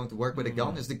how that's going to work with a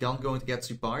gun. Is the gun going to get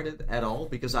supported at all?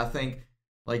 Because I think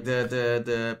like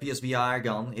the PSVR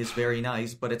gun is very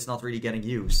nice, but it's not really getting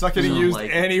used. It's not getting used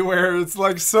anywhere. It's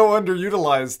like so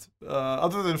underutilized.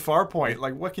 Other than Farpoint,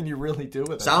 like what can you really do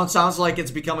with it? Sounds like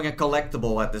it's becoming a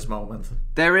collectible at this moment.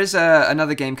 There is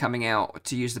another game coming out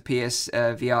to use the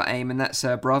PSVR aim, and that's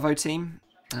Bravo Team.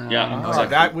 Exactly.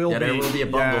 That will there will be a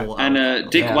bundle. And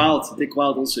Dick Wild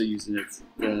also using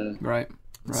it. Right.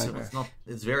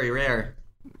 It's very rare.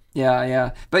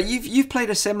 Yeah. But you've played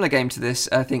a similar game to this,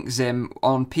 I think, Zim,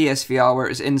 on PSVR, where it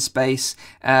was in space,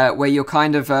 where you're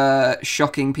kind of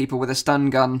shocking people with a stun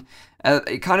gun.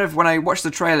 It kind of, when I watched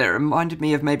the trailer, it reminded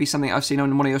me of maybe something I've seen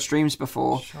on one of your streams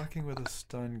before. Shocking with a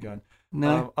stun gun.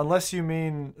 No. Unless you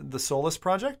mean the Solus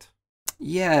Project?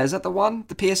 Yeah, is that the one?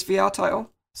 The PSVR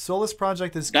title? Solus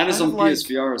Project is that kind is on of like,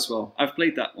 PSVR as well. I've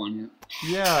played that one.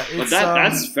 Yeah, but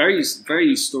that's very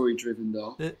very story driven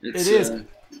though. It is.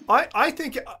 I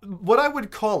think what I would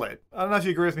call it. I don't know if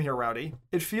you agree with me here, Rowdy.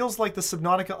 It feels like the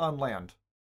Subnautica on land,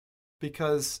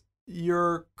 because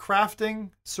you're crafting,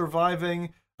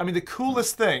 surviving. I mean, the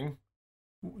coolest thing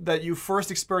that you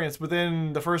first experience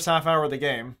within the first half hour of the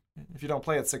game, if you don't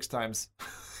play it 6 times,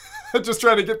 just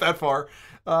trying to get that far.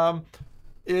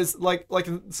 Is like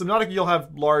in Subnautica, you'll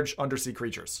have large undersea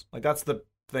creatures. Like that's the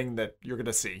thing that you're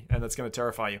gonna see, and that's gonna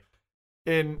terrify you.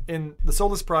 In the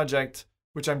Solus Project,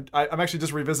 which I'm actually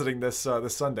just revisiting this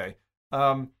Sunday,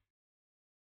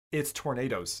 it's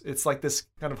tornadoes. It's like this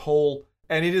kind of whole,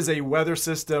 and it is a weather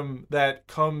system that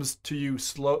comes to you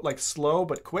slow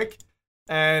but quick,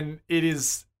 and it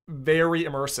is very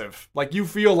immersive. Like you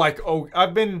feel like,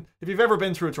 if you've ever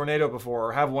been through a tornado before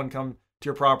or have one come to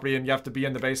your property and you have to be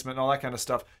in the basement and all that kind of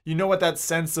stuff, you know what that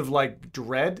sense of like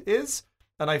dread is.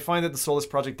 And I find that the Solus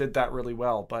Project did that really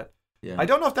well, but I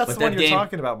don't know if that's the one you're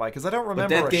talking about, Mike, because I don't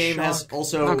remember. But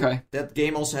that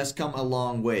game also has come a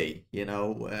long way. You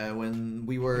know, when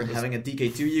we were having a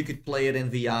DK2, you could play it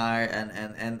in VR,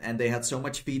 and they had so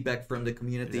much feedback from the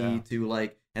community to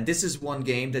like. And this is one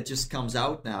game that just comes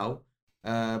out now,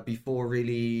 before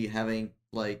really having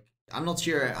like. I'm not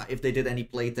sure if they did any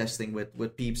playtesting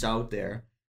with peeps out there,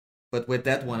 but with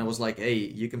that one, it was like, hey,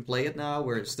 you can play it now.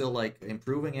 We're still like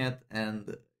improving it,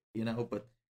 and but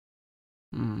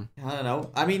I don't know.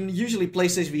 I mean, usually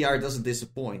PlayStation VR doesn't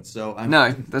disappoint, so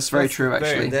no, that's very true.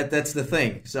 Actually, that's the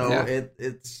thing. So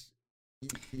it's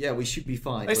we should be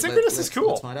fine. Asynchronous is cool.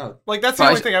 Let's find out. Like that's the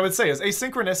only thing I would say is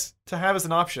asynchronous to have as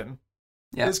an option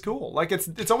is cool. Like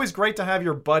it's always great to have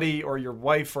your buddy or your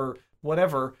wife or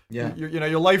whatever,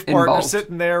 your life partner involved.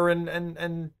 Sitting there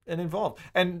and involved,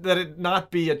 and that it not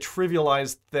be a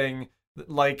trivialized thing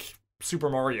like Super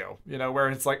Mario, where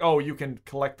it's like, oh, you can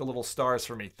collect the little stars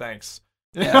for me, thanks.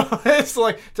 It's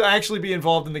like to actually be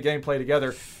involved in the gameplay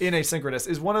together in asynchronous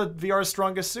is one of VR's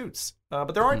strongest suits.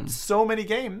 But there aren't so many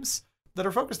games that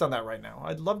are focused on that right now.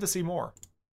 I'd love to see more.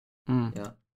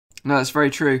 Yeah. No, that's very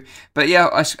true. But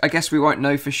yeah, I guess we won't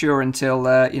know for sure until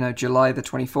July the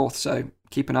 24th. So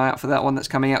keep an eye out for that one that's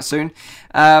coming out soon.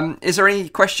 Is there any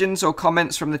questions or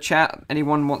comments from the chat?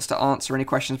 Anyone wants to answer any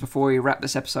questions before we wrap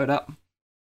this episode up?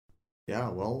 Yeah,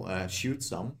 well, shoot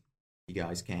some. You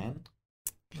guys can.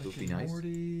 It would be nice.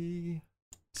 Morty.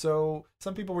 So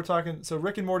some people were talking. So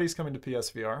Rick and Morty's coming to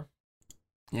PSVR.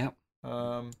 Yep.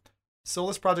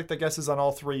 Solus Project, I guess, is on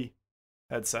all 3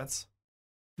 headsets.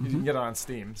 You can get it on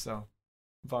Steam, so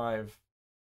Vive,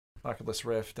 Oculus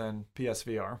Rift, and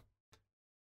PSVR.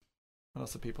 What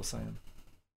else are people saying?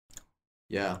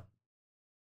 Yeah,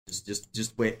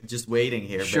 just waiting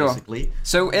here, basically.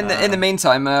 So in the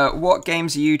meantime, what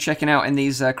games are you checking out in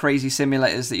these crazy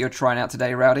simulators that you're trying out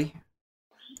today, Rowdy?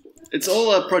 It's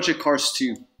all Project Cars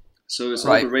 2. So it's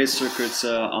all the race circuits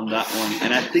on that one,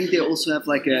 and I think they also have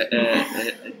like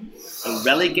a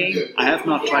rally game. I have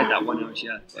not tried that one out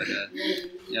yet, but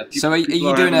so are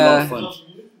you doing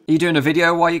Are you doing a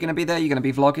video while you're going to be there? You're going to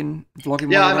be vlogging?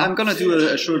 Yeah, I'm going to do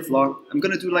a short vlog. I'm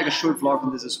going to do like a short vlog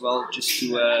on this as well, just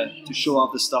to show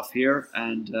off the stuff here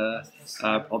and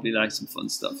probably like some fun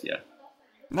stuff. Yeah.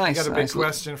 Nice. I got a big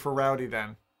question for Rowdy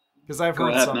then, because I've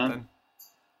heard something. Man.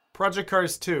 Project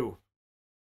Cars 2,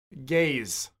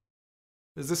 gaze.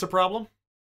 Is this a problem?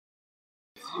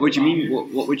 What do you mean?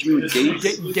 What do you mean with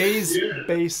gaze?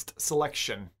 Gaze-based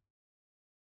selection.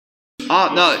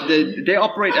 No, they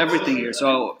operate everything here.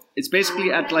 So it's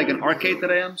basically at like an arcade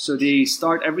that I am. So they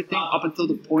start everything up until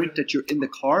the point that you're in the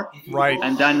car, Right.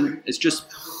 and then it's just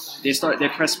they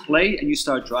press play and you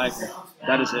start driving.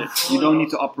 That is it. You don't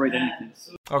need to operate anything.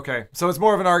 Okay, so it's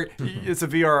more of an it's a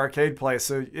VR arcade play.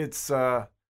 So it's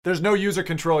there's no user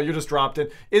control. You're just dropped in.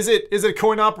 Is it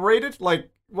coin operated? Like,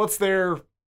 what's their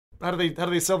how do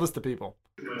they sell this to people?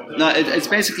 No, it's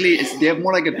basically they have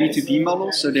more like a B2B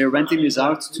model, so they're renting this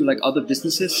out to like other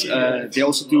businesses. They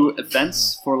also do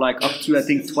events for like up to I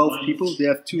think 12 people. They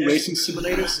have 2 racing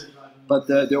simulators, but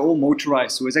they're all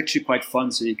motorized, so it's actually quite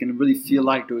fun. So you can really feel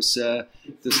like those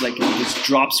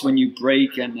drops when you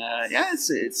brake, and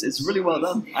it's really well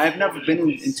done. I have never been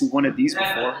into one of these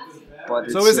before, but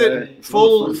it's, So is it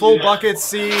full bucket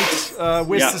seat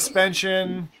with Yeah.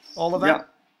 suspension, all of that?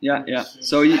 Yeah.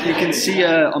 So you can see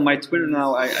on my Twitter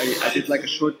now, I did like a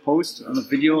short post on a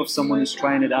video of someone who's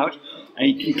trying it out,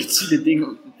 and you can see the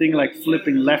thing like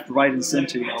flipping left, right, and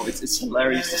center. You know, it's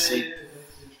hilarious to see.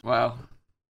 Wow.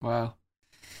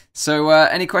 So,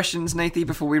 any questions, Nathy,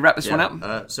 before we wrap this one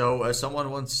up? So someone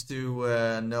wants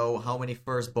to know how many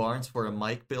first barns for a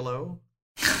mic pillow.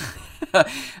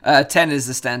 10 is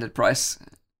the standard price.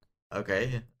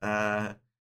 Okay.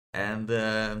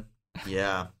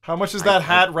 Yeah. How much is that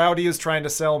hat Rowdy is trying to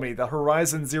sell me? The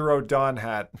Horizon Zero Dawn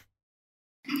hat.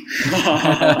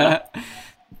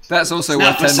 That's also It's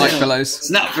worth not for 10 mic sale. pillows. It's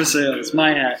not for sale. It's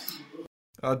my hat.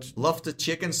 Love the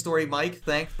chicken story, Mike.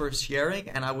 Thanks for sharing.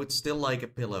 And I would still like a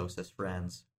pillow, says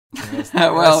Franz.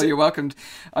 Well, you're welcome.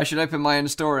 I should open my own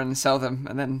store and sell them,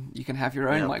 and then you can have your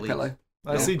own mic please. pillow.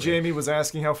 I see Jamie was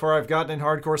asking how far I've gotten in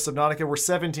Hardcore Subnautica. We're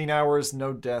 17 hours,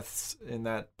 no deaths in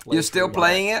that play. You're still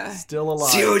playing it? Still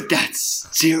alive. Zero deaths.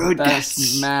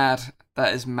 That's mad.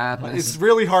 That is madness. It's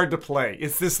really hard to play.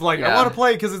 It's this like, I Yeah. want to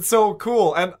play because it's so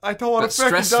cool, and I don't want But to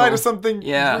freaking die stressful. to something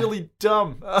really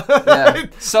dumb. Yeah.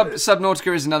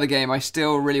 Subnautica is another game I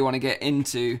still really want to get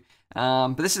into.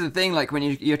 But this is the thing, like when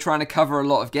you're trying to cover a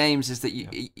lot of games, is that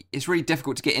it's really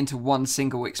difficult to get into one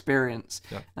single experience.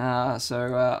 Yeah.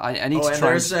 I need to and try.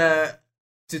 there's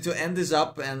to end this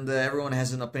up, and everyone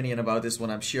has an opinion about this one,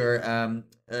 I'm sure.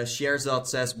 Sherzad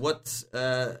says, "What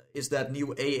is that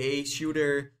new AA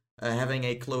shooter having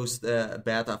a closed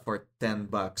beta for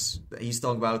 $10?" He's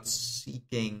talking about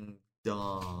Seeking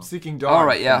Dawn. Seeking Dawn. All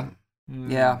right, yeah.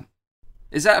 Yeah.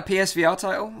 Is that a PSVR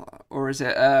title, or is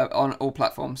it on all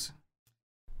platforms?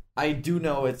 I do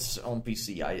know it's on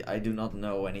PC. I do not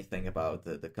know anything about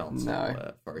the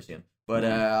console version. But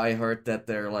I heard that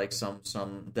there are like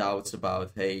some doubts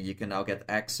about, hey, you can now get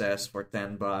access for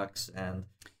 $10, and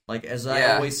like as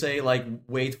I always say, like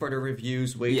wait for the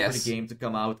reviews, wait for the game to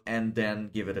come out, and then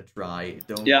give it a try.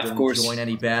 Don't of course. join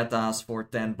any betas for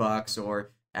 $10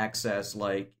 or access.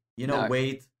 Like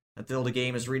wait until the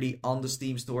game is really on the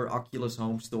Steam Store, Oculus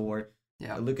Home Store.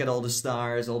 Yeah. Look at all the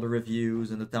stars, all the reviews,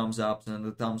 and the thumbs ups and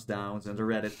the thumbs downs and the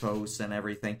Reddit posts and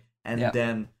everything, and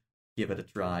then give it a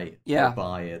try. Yeah. Or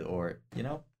buy it, or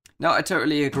No, I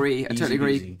totally agree.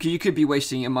 Easy. You could be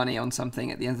wasting your money on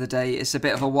something at the end of the day. It's a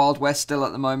bit of a Wild West still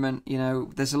at the moment. You know,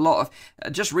 there's a lot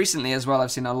of... just recently as well,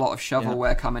 I've seen a lot of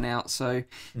shovelware coming out. So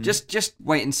just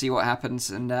wait and see what happens.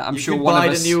 And I'm sure one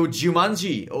of us... You could buy the new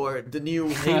Jumanji or the new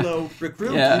Halo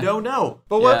Recruit. Yeah. You don't know.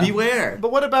 But what? Beware.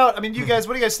 But what about? I mean, you guys.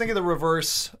 What do you guys think of the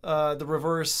reverse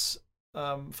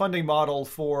funding model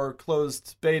for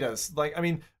closed betas? Like, I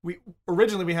mean, we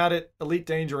originally had it Elite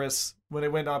Dangerous when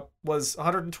it went up was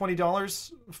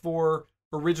 $120 for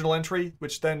original entry,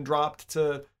 which then dropped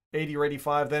to 80 or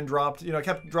 85, then dropped,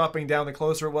 kept dropping down the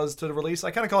closer it was to the release.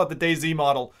 I kind of call it the DayZ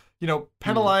model.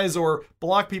 Penalize or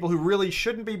block people who really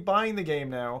shouldn't be buying the game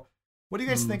now. What do you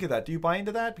guys think of that? Do you buy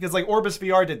into that? Because like Orbis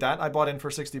VR did that. I bought in for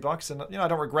 $60 and I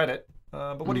don't regret it.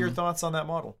 But what are your thoughts on that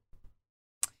model?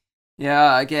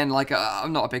 Yeah, again, like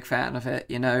I'm not a big fan of it.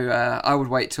 I would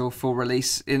wait till full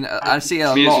release. I see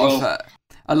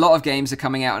a lot of games are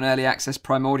coming out in early access.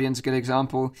 Primordium's a good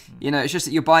example. It's just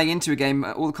that you're buying into a game,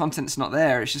 all the content's not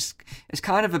there. It's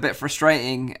kind of a bit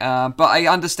frustrating. But I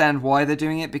understand why they're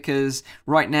doing it, because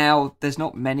right now there's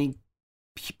not many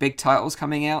big titles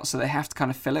coming out, so they have to kind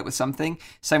of fill it with something.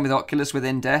 Same with Oculus with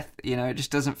In Death. It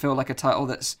just doesn't feel like a title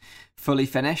that's fully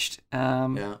finished.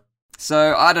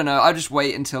 So, I don't know. I'll just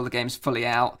wait until the game's fully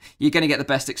out. You're going to get the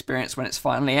best experience when it's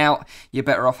finally out. You're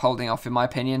better off holding off, in my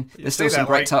opinion. There's still some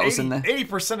great titles in there.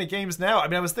 80% of games now, I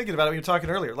mean, I was thinking about it when you were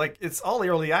talking earlier. Like, it's all the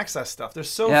early access stuff.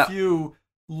 There's so few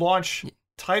launch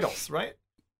titles, right?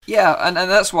 Yeah, and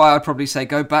that's why I'd probably say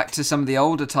go back to some of the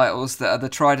older titles that are the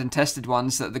tried and tested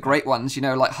ones, that are the great ones,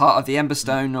 like Heart of the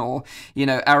Emberstone or,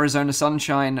 Arizona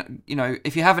Sunshine.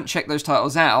 If you haven't checked those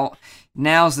titles out,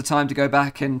 now's the time to go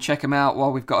back and check them out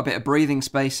while we've got a bit of breathing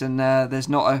space, and there's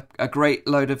not a great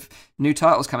load of new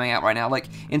titles coming out right now. Like,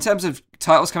 in terms of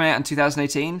titles coming out in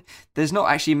 2018, there's not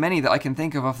actually many that I can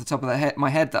think of off the top of my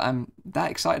head that I'm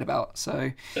that excited about.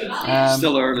 So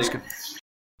Still early.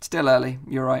 Still early,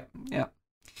 you're right, yeah.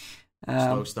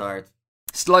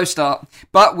 Slow start,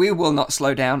 but we will not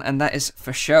slow down, and that is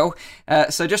for sure.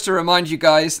 So just to remind you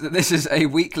guys that this is a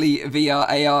weekly VR,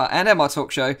 AR, and MR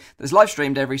talk show that's live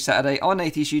streamed every Saturday on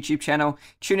Atheist YouTube channel.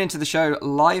 Tune into the show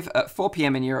live at 4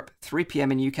 p.m. in Europe, 3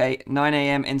 p.m. in UK, 9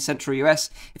 a.m. in Central US.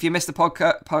 If you missed the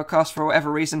podcast for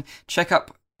whatever reason, check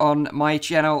up on my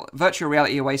channel, Virtual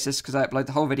Reality Oasis, because I upload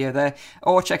the whole video there,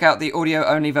 or check out the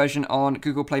audio-only version on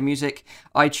Google Play Music,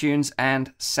 iTunes,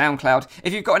 and SoundCloud.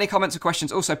 If you've got any comments or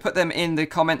questions, also put them in the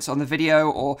comments on the video,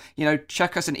 or,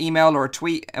 chuck us an email or a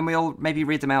tweet, and we'll maybe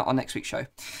read them out on next week's show.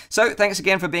 So, thanks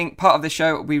again for being part of the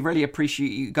show. We really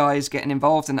appreciate you guys getting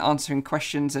involved and answering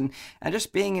questions and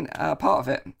just being a part of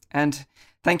it. And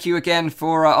thank you again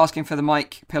for asking for the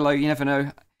mic pillow. You never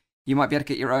know. You might be able to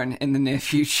get your own in the near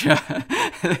future.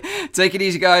 Take it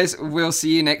easy, guys. We'll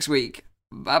see you next week.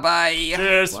 Bye-bye.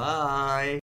 Cheers. Bye.